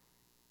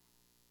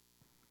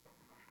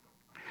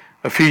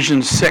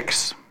 Ephesians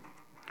 6.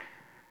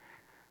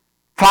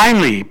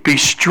 Finally, be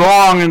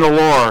strong in the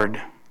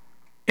Lord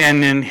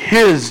and in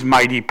his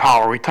mighty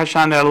power. We touched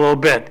on that a little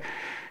bit.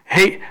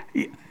 Hey,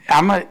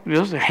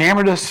 just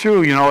hammer this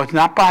through. You know, it's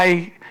not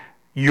by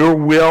your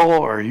will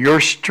or your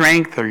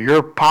strength or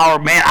your power.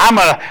 Man,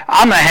 I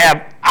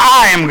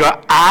am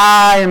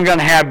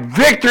gonna have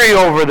victory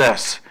over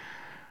this.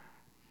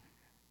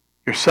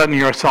 You're setting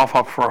yourself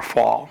up for a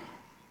fall.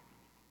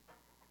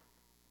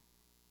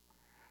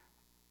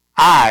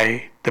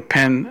 I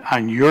depend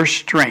on your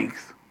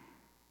strength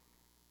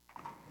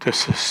to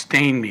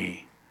sustain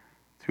me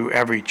through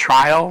every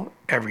trial,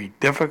 every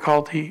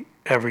difficulty,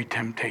 every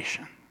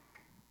temptation.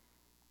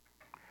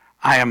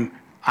 I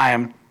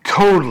am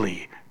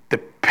totally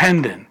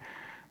dependent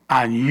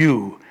on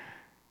you.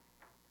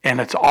 And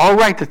it's all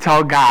right to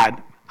tell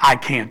God, I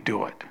can't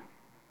do it.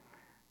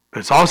 But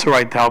it's also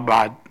right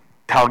to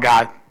tell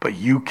God, but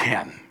you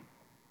can.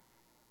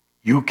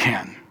 You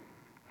can.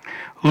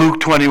 Luke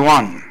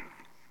 21.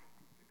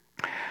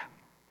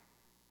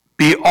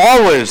 Be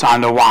always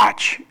on the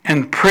watch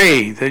and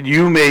pray that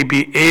you may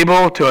be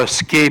able to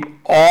escape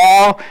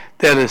all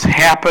that has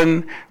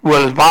happened,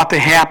 what is about to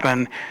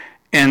happen,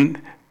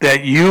 and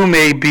that you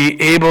may be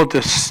able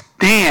to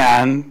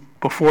stand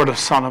before the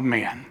Son of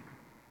Man.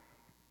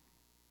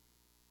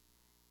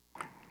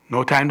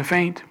 No time to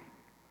faint.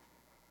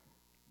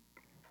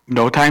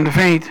 No time to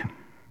faint.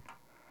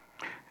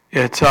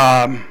 It's be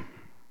on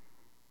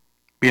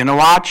the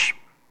watch,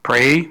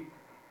 pray,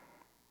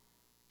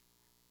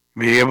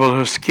 be able to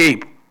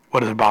escape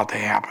what is about to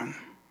happen.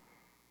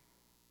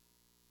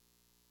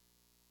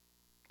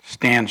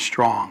 Stand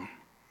strong.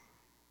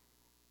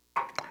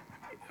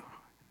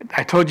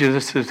 I told you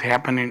this is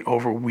happening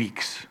over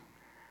weeks.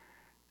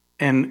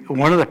 And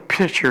one of the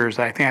pictures,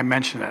 I think I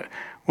mentioned it,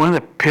 one of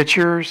the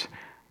pictures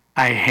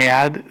I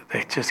had,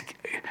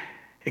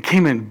 it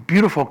came in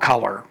beautiful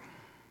color.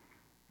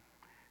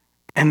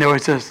 And there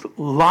was this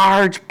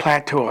large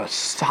plateau of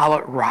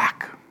solid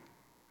rock.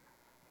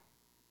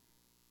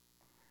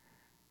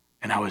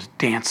 And I was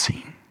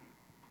dancing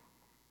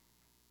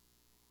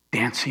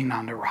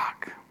on the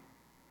rock.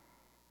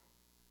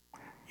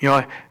 You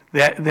know,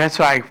 that's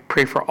why I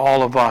pray for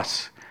all of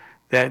us,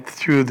 that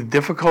through the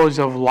difficulties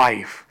of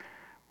life,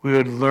 we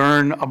would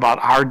learn about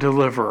our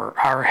deliverer,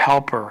 our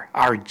helper,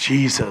 our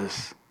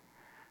Jesus,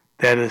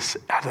 that is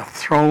at the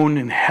throne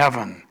in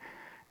heaven,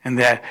 and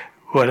that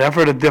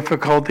whatever the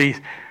difficulties,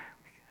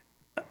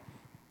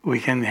 we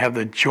can have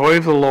the joy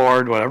of the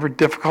Lord, whatever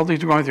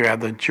difficulties we're going through,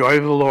 have the joy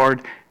of the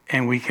Lord,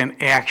 and we can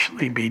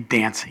actually be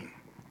dancing.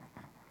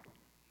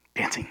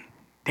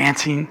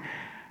 Dancing.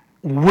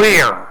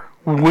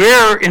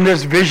 Where in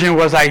this vision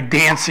was I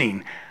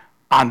dancing?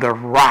 On the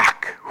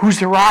rock. Who's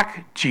the rock?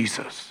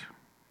 Jesus.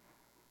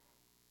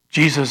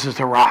 Jesus is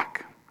the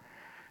rock.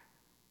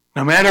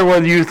 No matter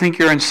whether you think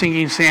you're in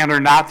sinking sand or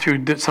not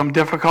through some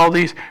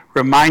difficulties,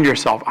 remind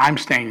yourself, I'm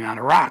standing on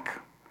a rock.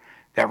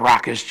 That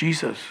rock is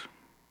Jesus.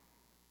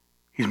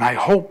 He's my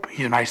hope.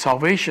 He's my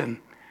salvation.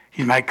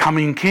 He's my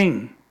coming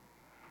King.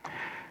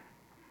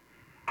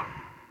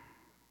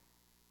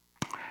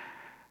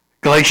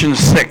 Galatians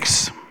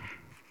 6.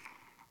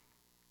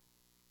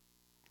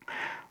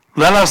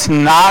 Let us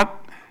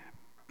not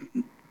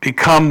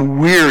become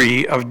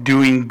weary of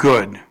doing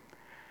good,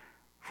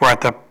 for at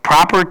the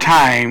proper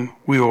time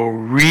we will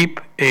reap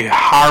a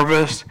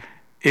harvest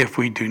if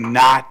we do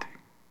not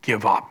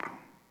give up.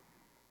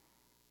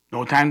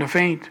 No time to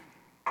faint.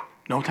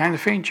 No time to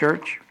faint,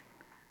 church.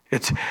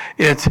 It's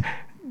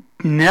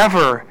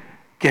never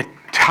get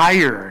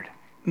tired.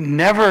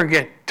 Never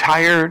get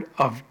tired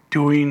of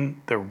doing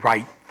the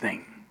right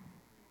thing.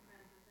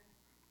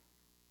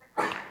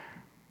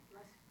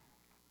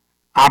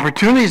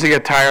 Opportunities to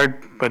get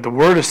tired, but the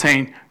word is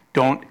saying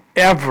don't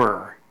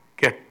ever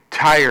get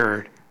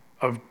tired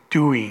of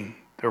doing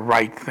the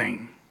right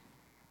thing.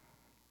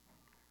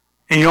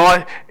 And you know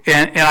what?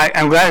 And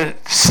I'm glad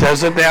it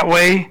says it that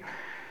way,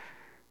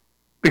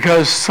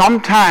 because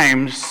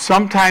sometimes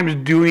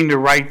doing the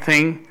right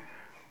thing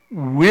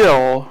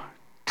will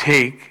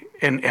take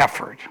an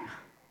effort.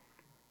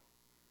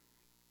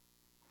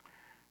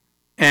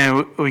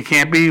 And we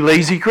can't be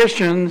lazy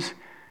Christians.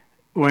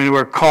 When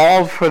we're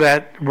called for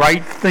that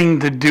right thing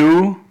to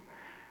do,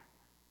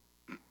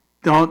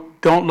 don't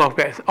look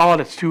back. Oh,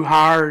 that's too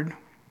hard.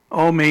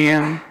 Oh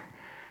man.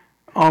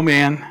 I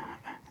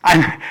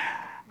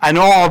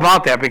know all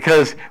about that,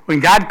 because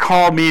when God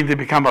called me to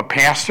become a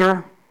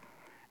pastor,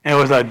 and it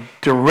was a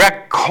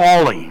direct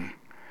calling,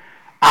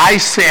 I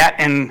sat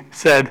and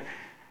said,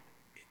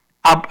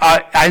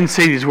 I didn't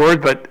say these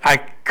words, but I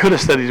could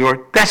have said these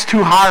words, that's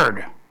too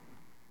hard.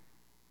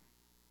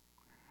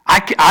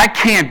 I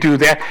can't do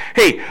that.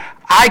 Hey,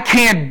 I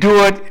can't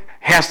do it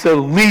has to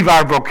leave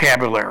our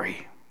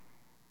vocabulary.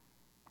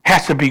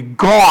 Has to be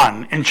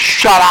gone and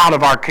shut out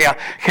of our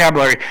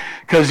vocabulary.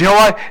 Because you know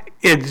what?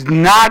 It's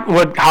not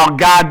how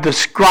God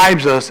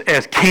describes us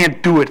as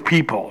can't do it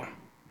people.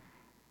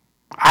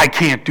 I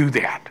can't do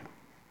that.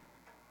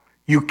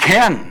 You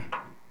can.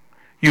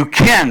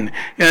 And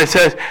it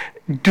says,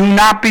 do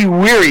not be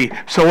weary.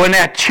 So when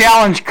that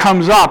challenge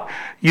comes up,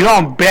 you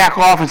don't back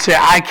off and say,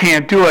 I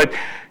can't do it.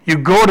 You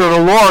go to the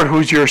Lord,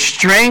 who's your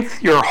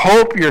strength, your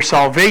hope, your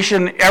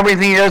salvation,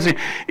 everything is.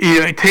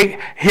 You take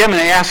him and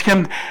ask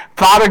him,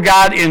 Father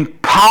God,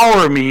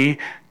 empower me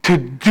to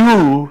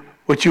do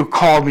what you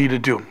called me to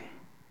do.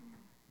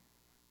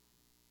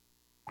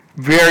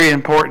 Very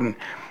important.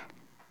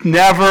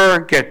 Never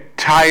get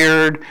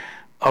tired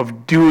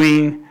of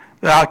doing,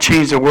 I'll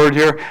change the word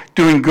here,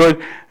 doing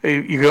good.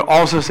 You could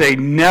also say,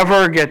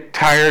 never get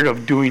tired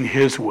of doing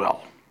his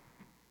will.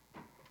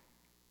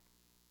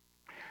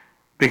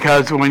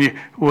 Because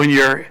when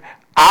you're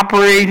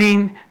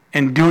operating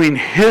and doing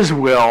his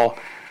will,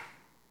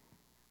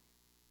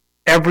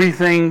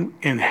 everything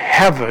in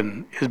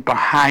heaven is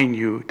behind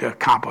you to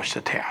accomplish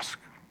the task.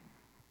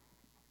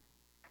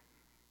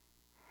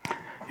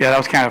 Yeah, that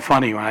was kind of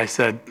funny when I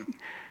said,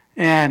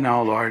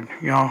 no, Lord,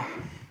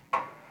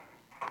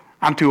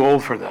 I'm too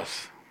old for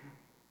this.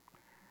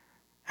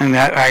 And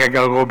that I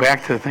got to go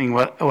back to the thing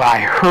what I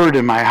heard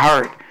in my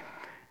heart.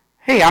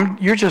 Hey,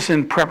 you're just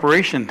in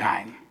preparation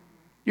time.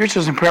 You're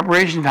just in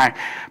preparation time.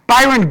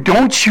 Byron,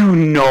 don't you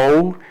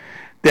know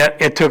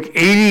that it took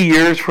 80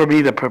 years for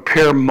me to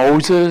prepare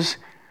Moses?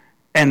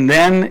 And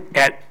then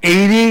at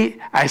 80,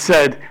 I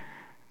said,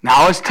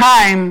 now it's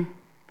time.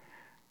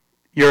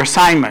 Your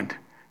assignment.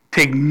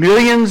 Take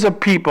millions of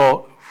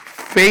people,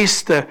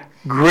 face the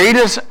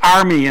greatest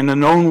army in the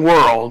known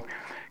world,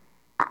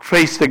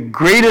 face the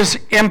greatest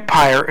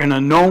empire in the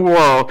known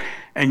world,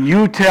 and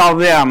you tell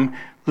them,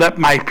 let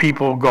my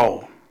people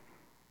go.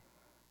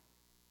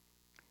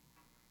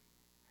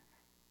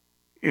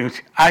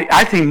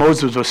 I think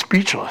Moses was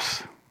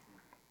speechless.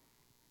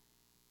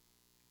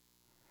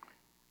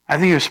 I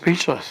think he was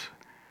speechless.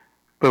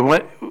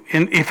 But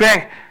in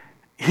fact,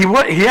 he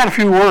had a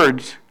few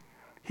words.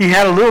 He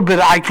had a little bit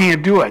of, I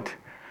can't do it.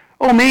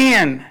 Oh,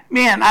 man,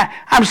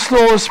 I'm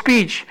slow of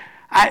speech.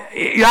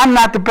 I'm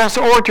not the best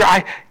orator.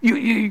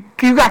 You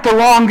got the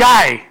wrong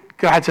guy.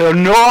 God said,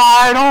 no,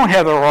 I don't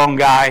have the wrong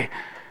guy.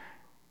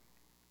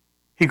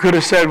 He could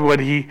have said what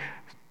he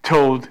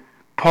told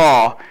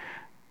Paul,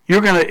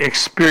 you're going to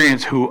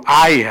experience who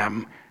I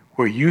am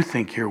where you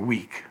think you're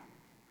weak.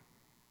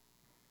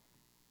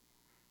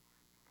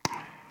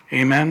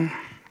 Amen.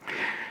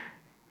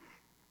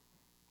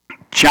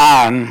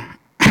 John,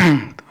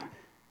 1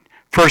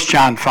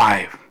 John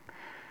 5.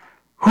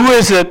 Who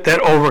is it that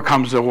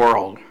overcomes the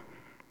world?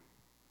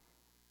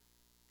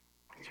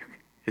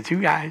 It's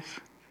you guys.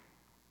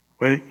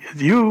 Well,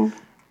 it's you.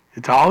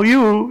 It's all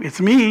you.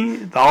 It's me.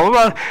 It's all of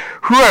us.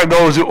 Who are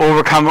those who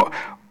overcome?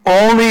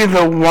 Only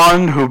the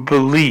one who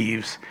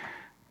believes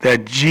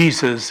that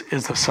Jesus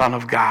is the Son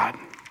of God.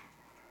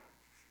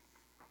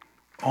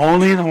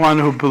 Only the one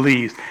who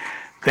believes.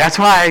 That's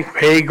why,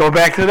 hey, go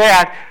back to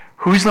that.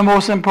 Who's the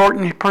most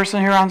important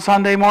person here on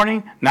Sunday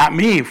morning? Not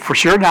me. For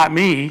sure not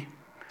me.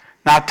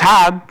 Not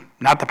Todd.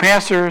 Not the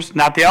pastors.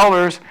 Not the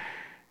elders.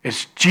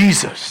 It's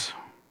Jesus.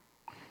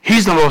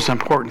 He's the most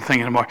important thing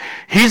in the morning.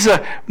 He's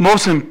the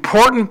most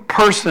important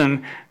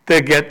person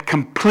to get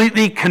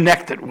completely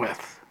connected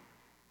with.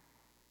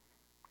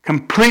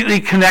 Completely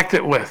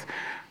connected with.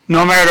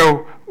 No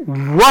matter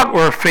what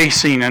we're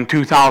facing in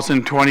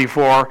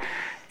 2024,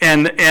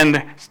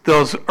 and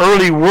those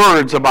early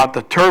words about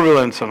the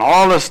turbulence and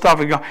all this stuff.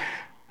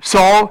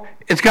 So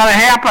it's going to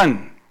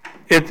happen.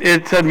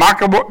 It said,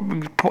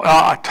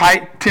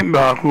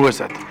 who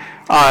is it?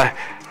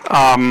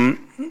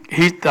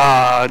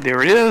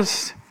 There it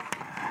is.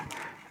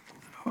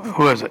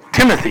 Who is it?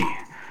 Timothy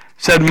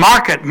said,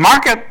 mark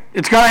it,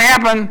 it's going to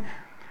happen.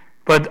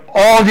 But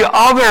all the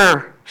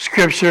other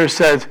scripture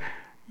says,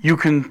 you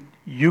can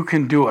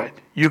do it.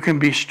 You can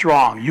be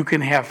strong. You can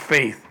have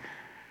faith.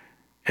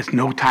 It's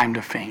no time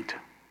to faint.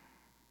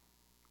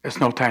 It's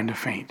no time to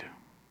faint.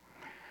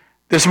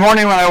 This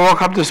morning, when I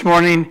woke up this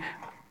morning,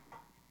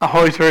 the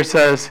Holy Spirit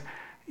says,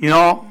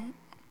 I'm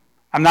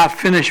not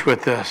finished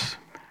with this.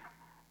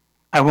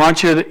 I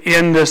want you to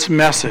end this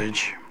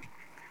message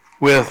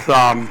with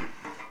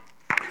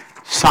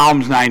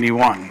Psalms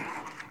 91.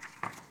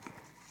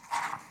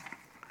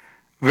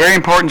 Very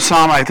important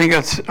psalm. I think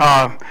it's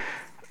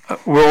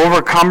we're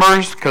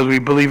overcomers because we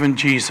believe in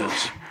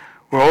Jesus.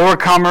 We're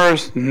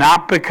overcomers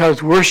not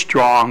because we're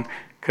strong,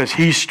 because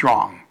He's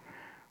strong.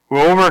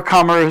 We're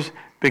overcomers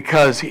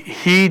because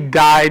He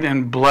died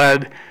and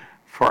bled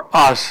for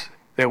us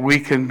that we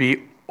can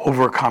be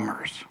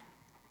overcomers.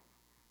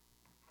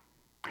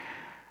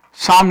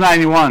 Psalm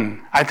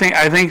 91. I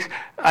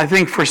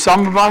think for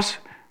some of us,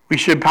 we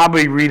should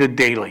probably read it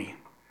daily,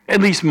 at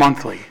least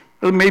monthly,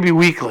 maybe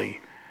weekly.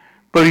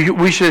 But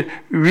we should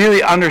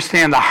really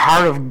understand the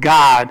heart of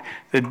God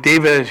that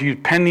David has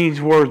used, penned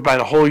these words by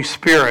the Holy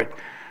Spirit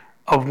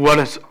of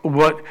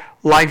what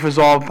life is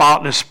all about,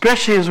 and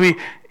especially as we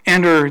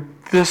enter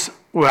this,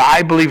 what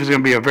I believe is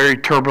going to be a very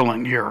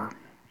turbulent year.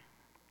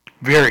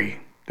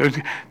 There's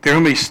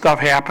going to be stuff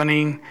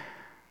happening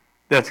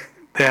that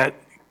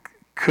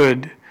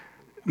could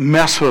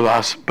mess with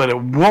us, but it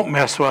won't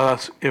mess with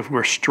us if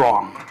we're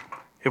strong,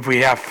 if we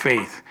have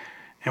faith,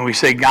 and we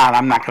say, God,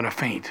 I'm not going to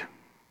faint.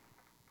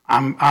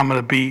 I'm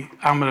going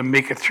to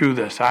make it through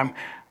this. I'm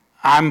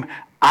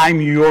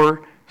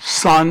your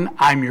son.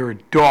 I'm your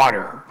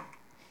daughter.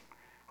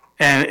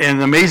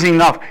 And amazing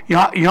enough,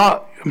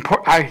 how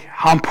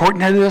important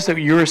that is that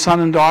you're a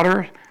son and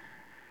daughter.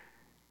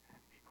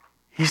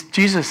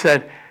 Jesus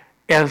said,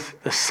 as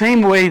the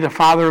same way the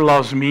Father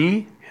loves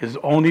me, His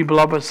only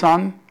beloved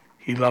Son,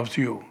 He loves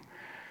you.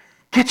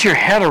 Get your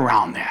head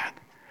around that.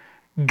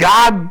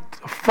 God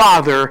the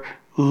Father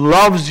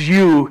loves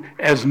you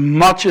as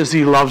much as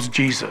He loves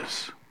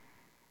Jesus.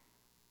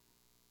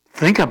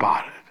 Think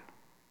about it.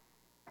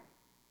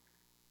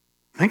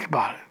 Think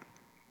about it.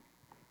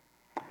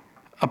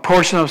 A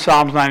portion of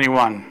Psalms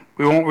 91.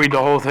 We won't read the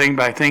whole thing,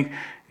 but I think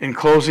in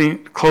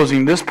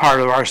closing this part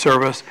of our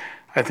service,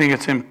 I think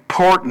it's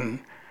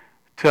important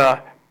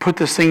to put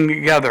this thing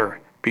together.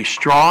 Be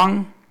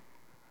strong,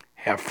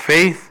 have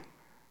faith,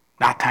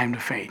 not time to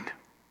faint.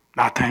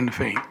 Not time to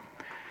faint.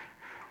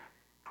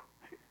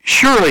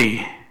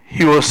 Surely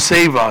He will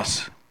save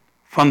us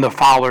from the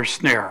fowler's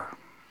snare.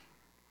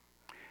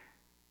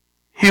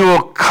 He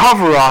will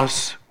cover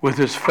us with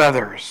His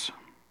feathers.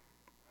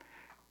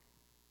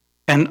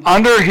 And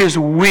under His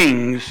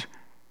wings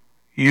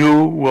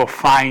you will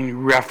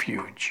find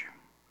refuge.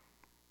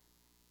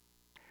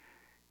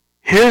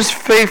 His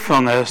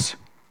faithfulness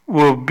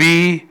will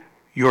be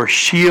your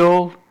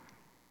shield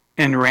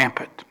and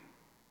rampart.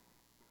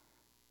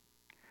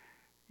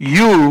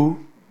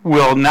 You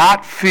will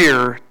not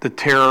fear the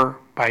terror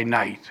by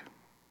night,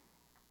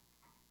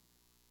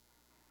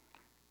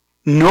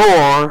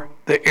 nor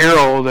the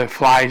arrow that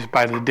flies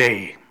by the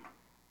day,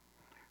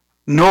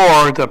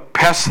 nor the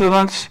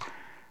pestilence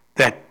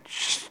that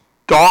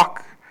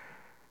stalk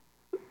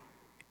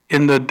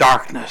in the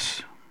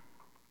darkness,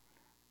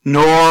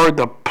 nor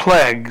the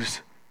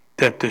plagues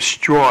that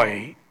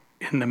destroy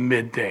in the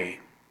midday.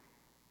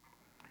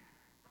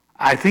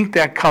 I think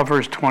that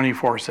covers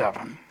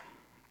 24/7,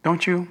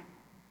 don't you?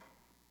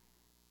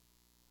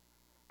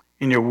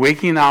 In your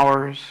waking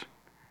hours,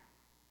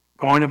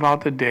 going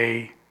about the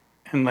day,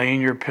 and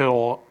laying your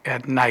pillow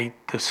at night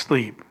to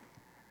sleep,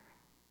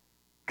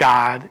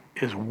 God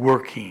is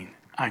working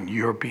on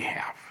your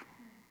behalf.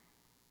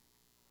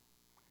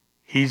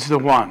 He's the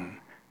one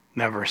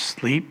never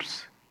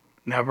sleeps,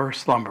 never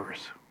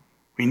slumbers.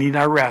 We need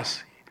our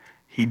rest.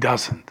 He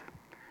doesn't.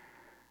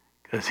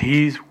 Because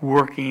he's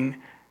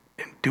working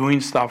and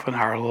doing stuff in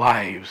our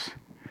lives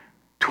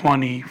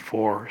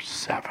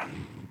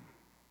 24/7.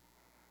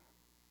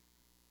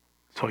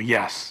 So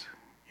yes,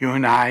 you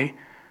and I,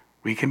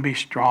 we can be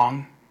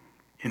strong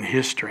in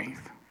his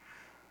strength.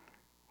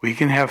 We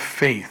can have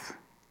faith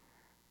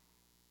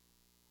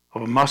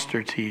of a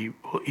mustard seed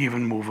will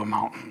even move a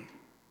mountain.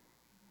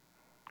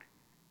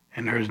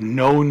 And there's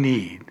no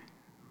need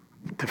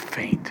to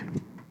faint.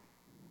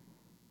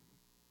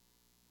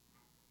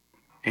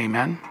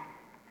 Amen.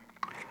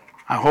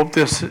 I hope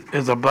this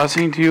is a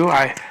blessing to you.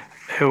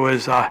 It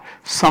was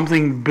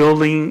something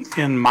building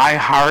in my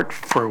heart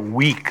for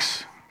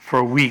weeks,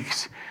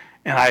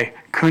 and I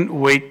couldn't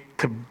wait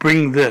to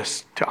bring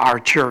this to our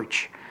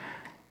church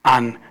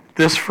on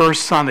this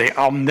first Sunday.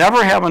 I'll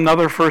never have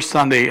another first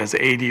Sunday as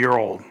an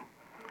 80-year-old,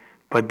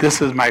 but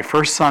this is my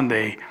first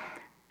Sunday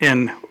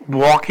in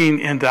walking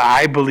into,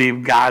 I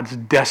believe, God's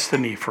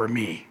destiny for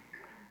me,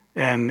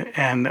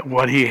 and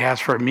what he has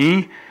for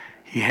me,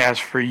 he has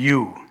for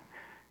you.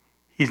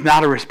 He's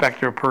not a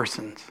respecter of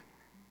persons.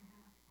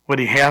 What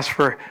he has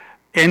for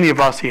any of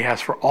us, he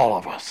has for all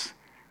of us.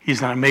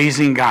 He's an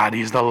amazing God.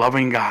 He's the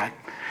loving God.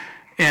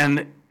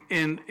 And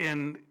in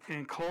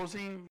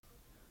closing,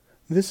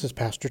 this is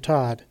Pastor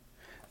Todd.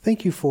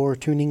 Thank you for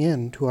tuning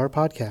in to our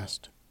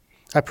podcast.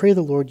 I pray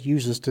the Lord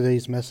uses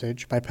today's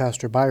message by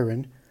Pastor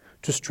Byron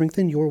to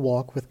strengthen your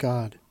walk with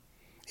God.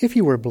 If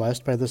you were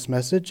blessed by this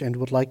message and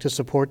would like to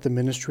support the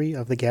ministry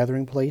of the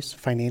Gathering Place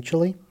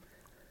financially,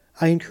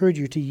 I encourage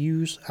you to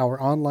use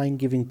our online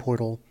giving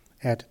portal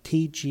at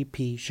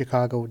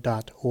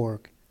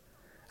tgpchicago.org.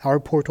 Our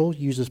portal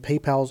uses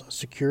PayPal's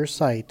secure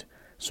site,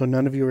 so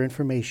none of your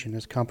information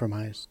is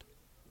compromised.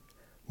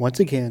 Once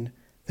again,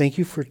 thank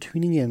you for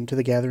tuning in to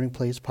the Gathering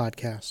Place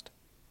podcast.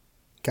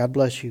 God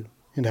bless you,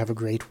 and have a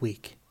great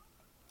week.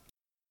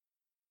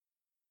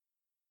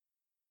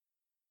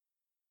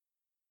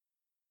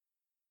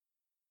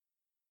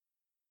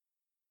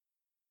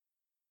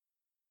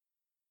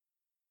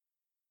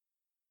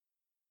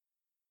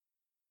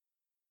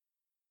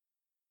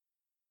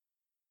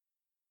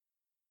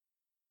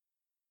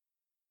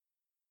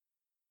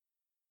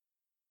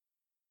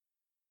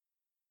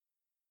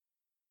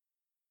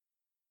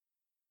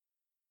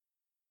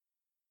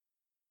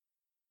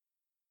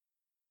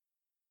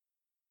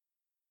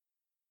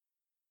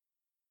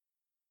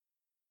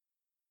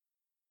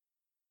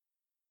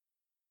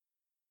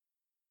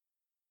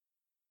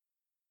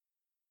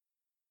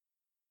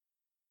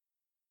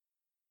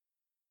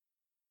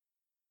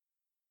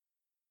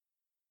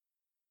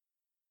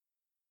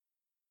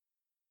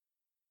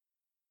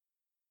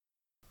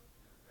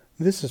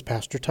 This is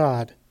Pastor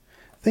Todd.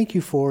 Thank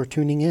you for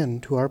tuning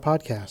in to our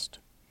podcast.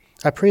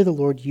 I pray the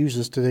Lord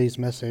uses today's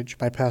message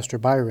by Pastor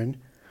Byron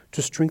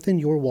to strengthen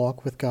your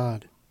walk with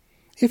God.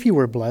 If you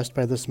were blessed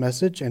by this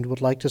message and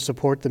would like to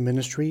support the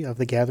ministry of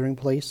the Gathering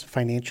Place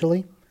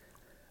financially,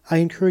 I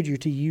encourage you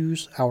to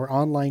use our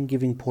online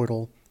giving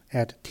portal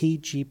at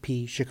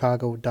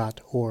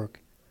tgpchicago.org.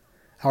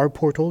 Our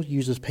portal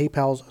uses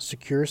PayPal's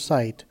secure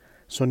site,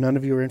 so none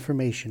of your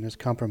information is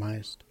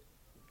compromised.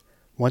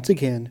 Once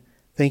again,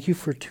 thank you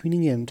for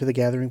tuning in to the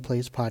Gathering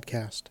Place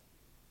podcast.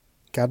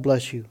 God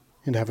bless you,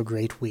 and have a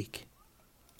great week.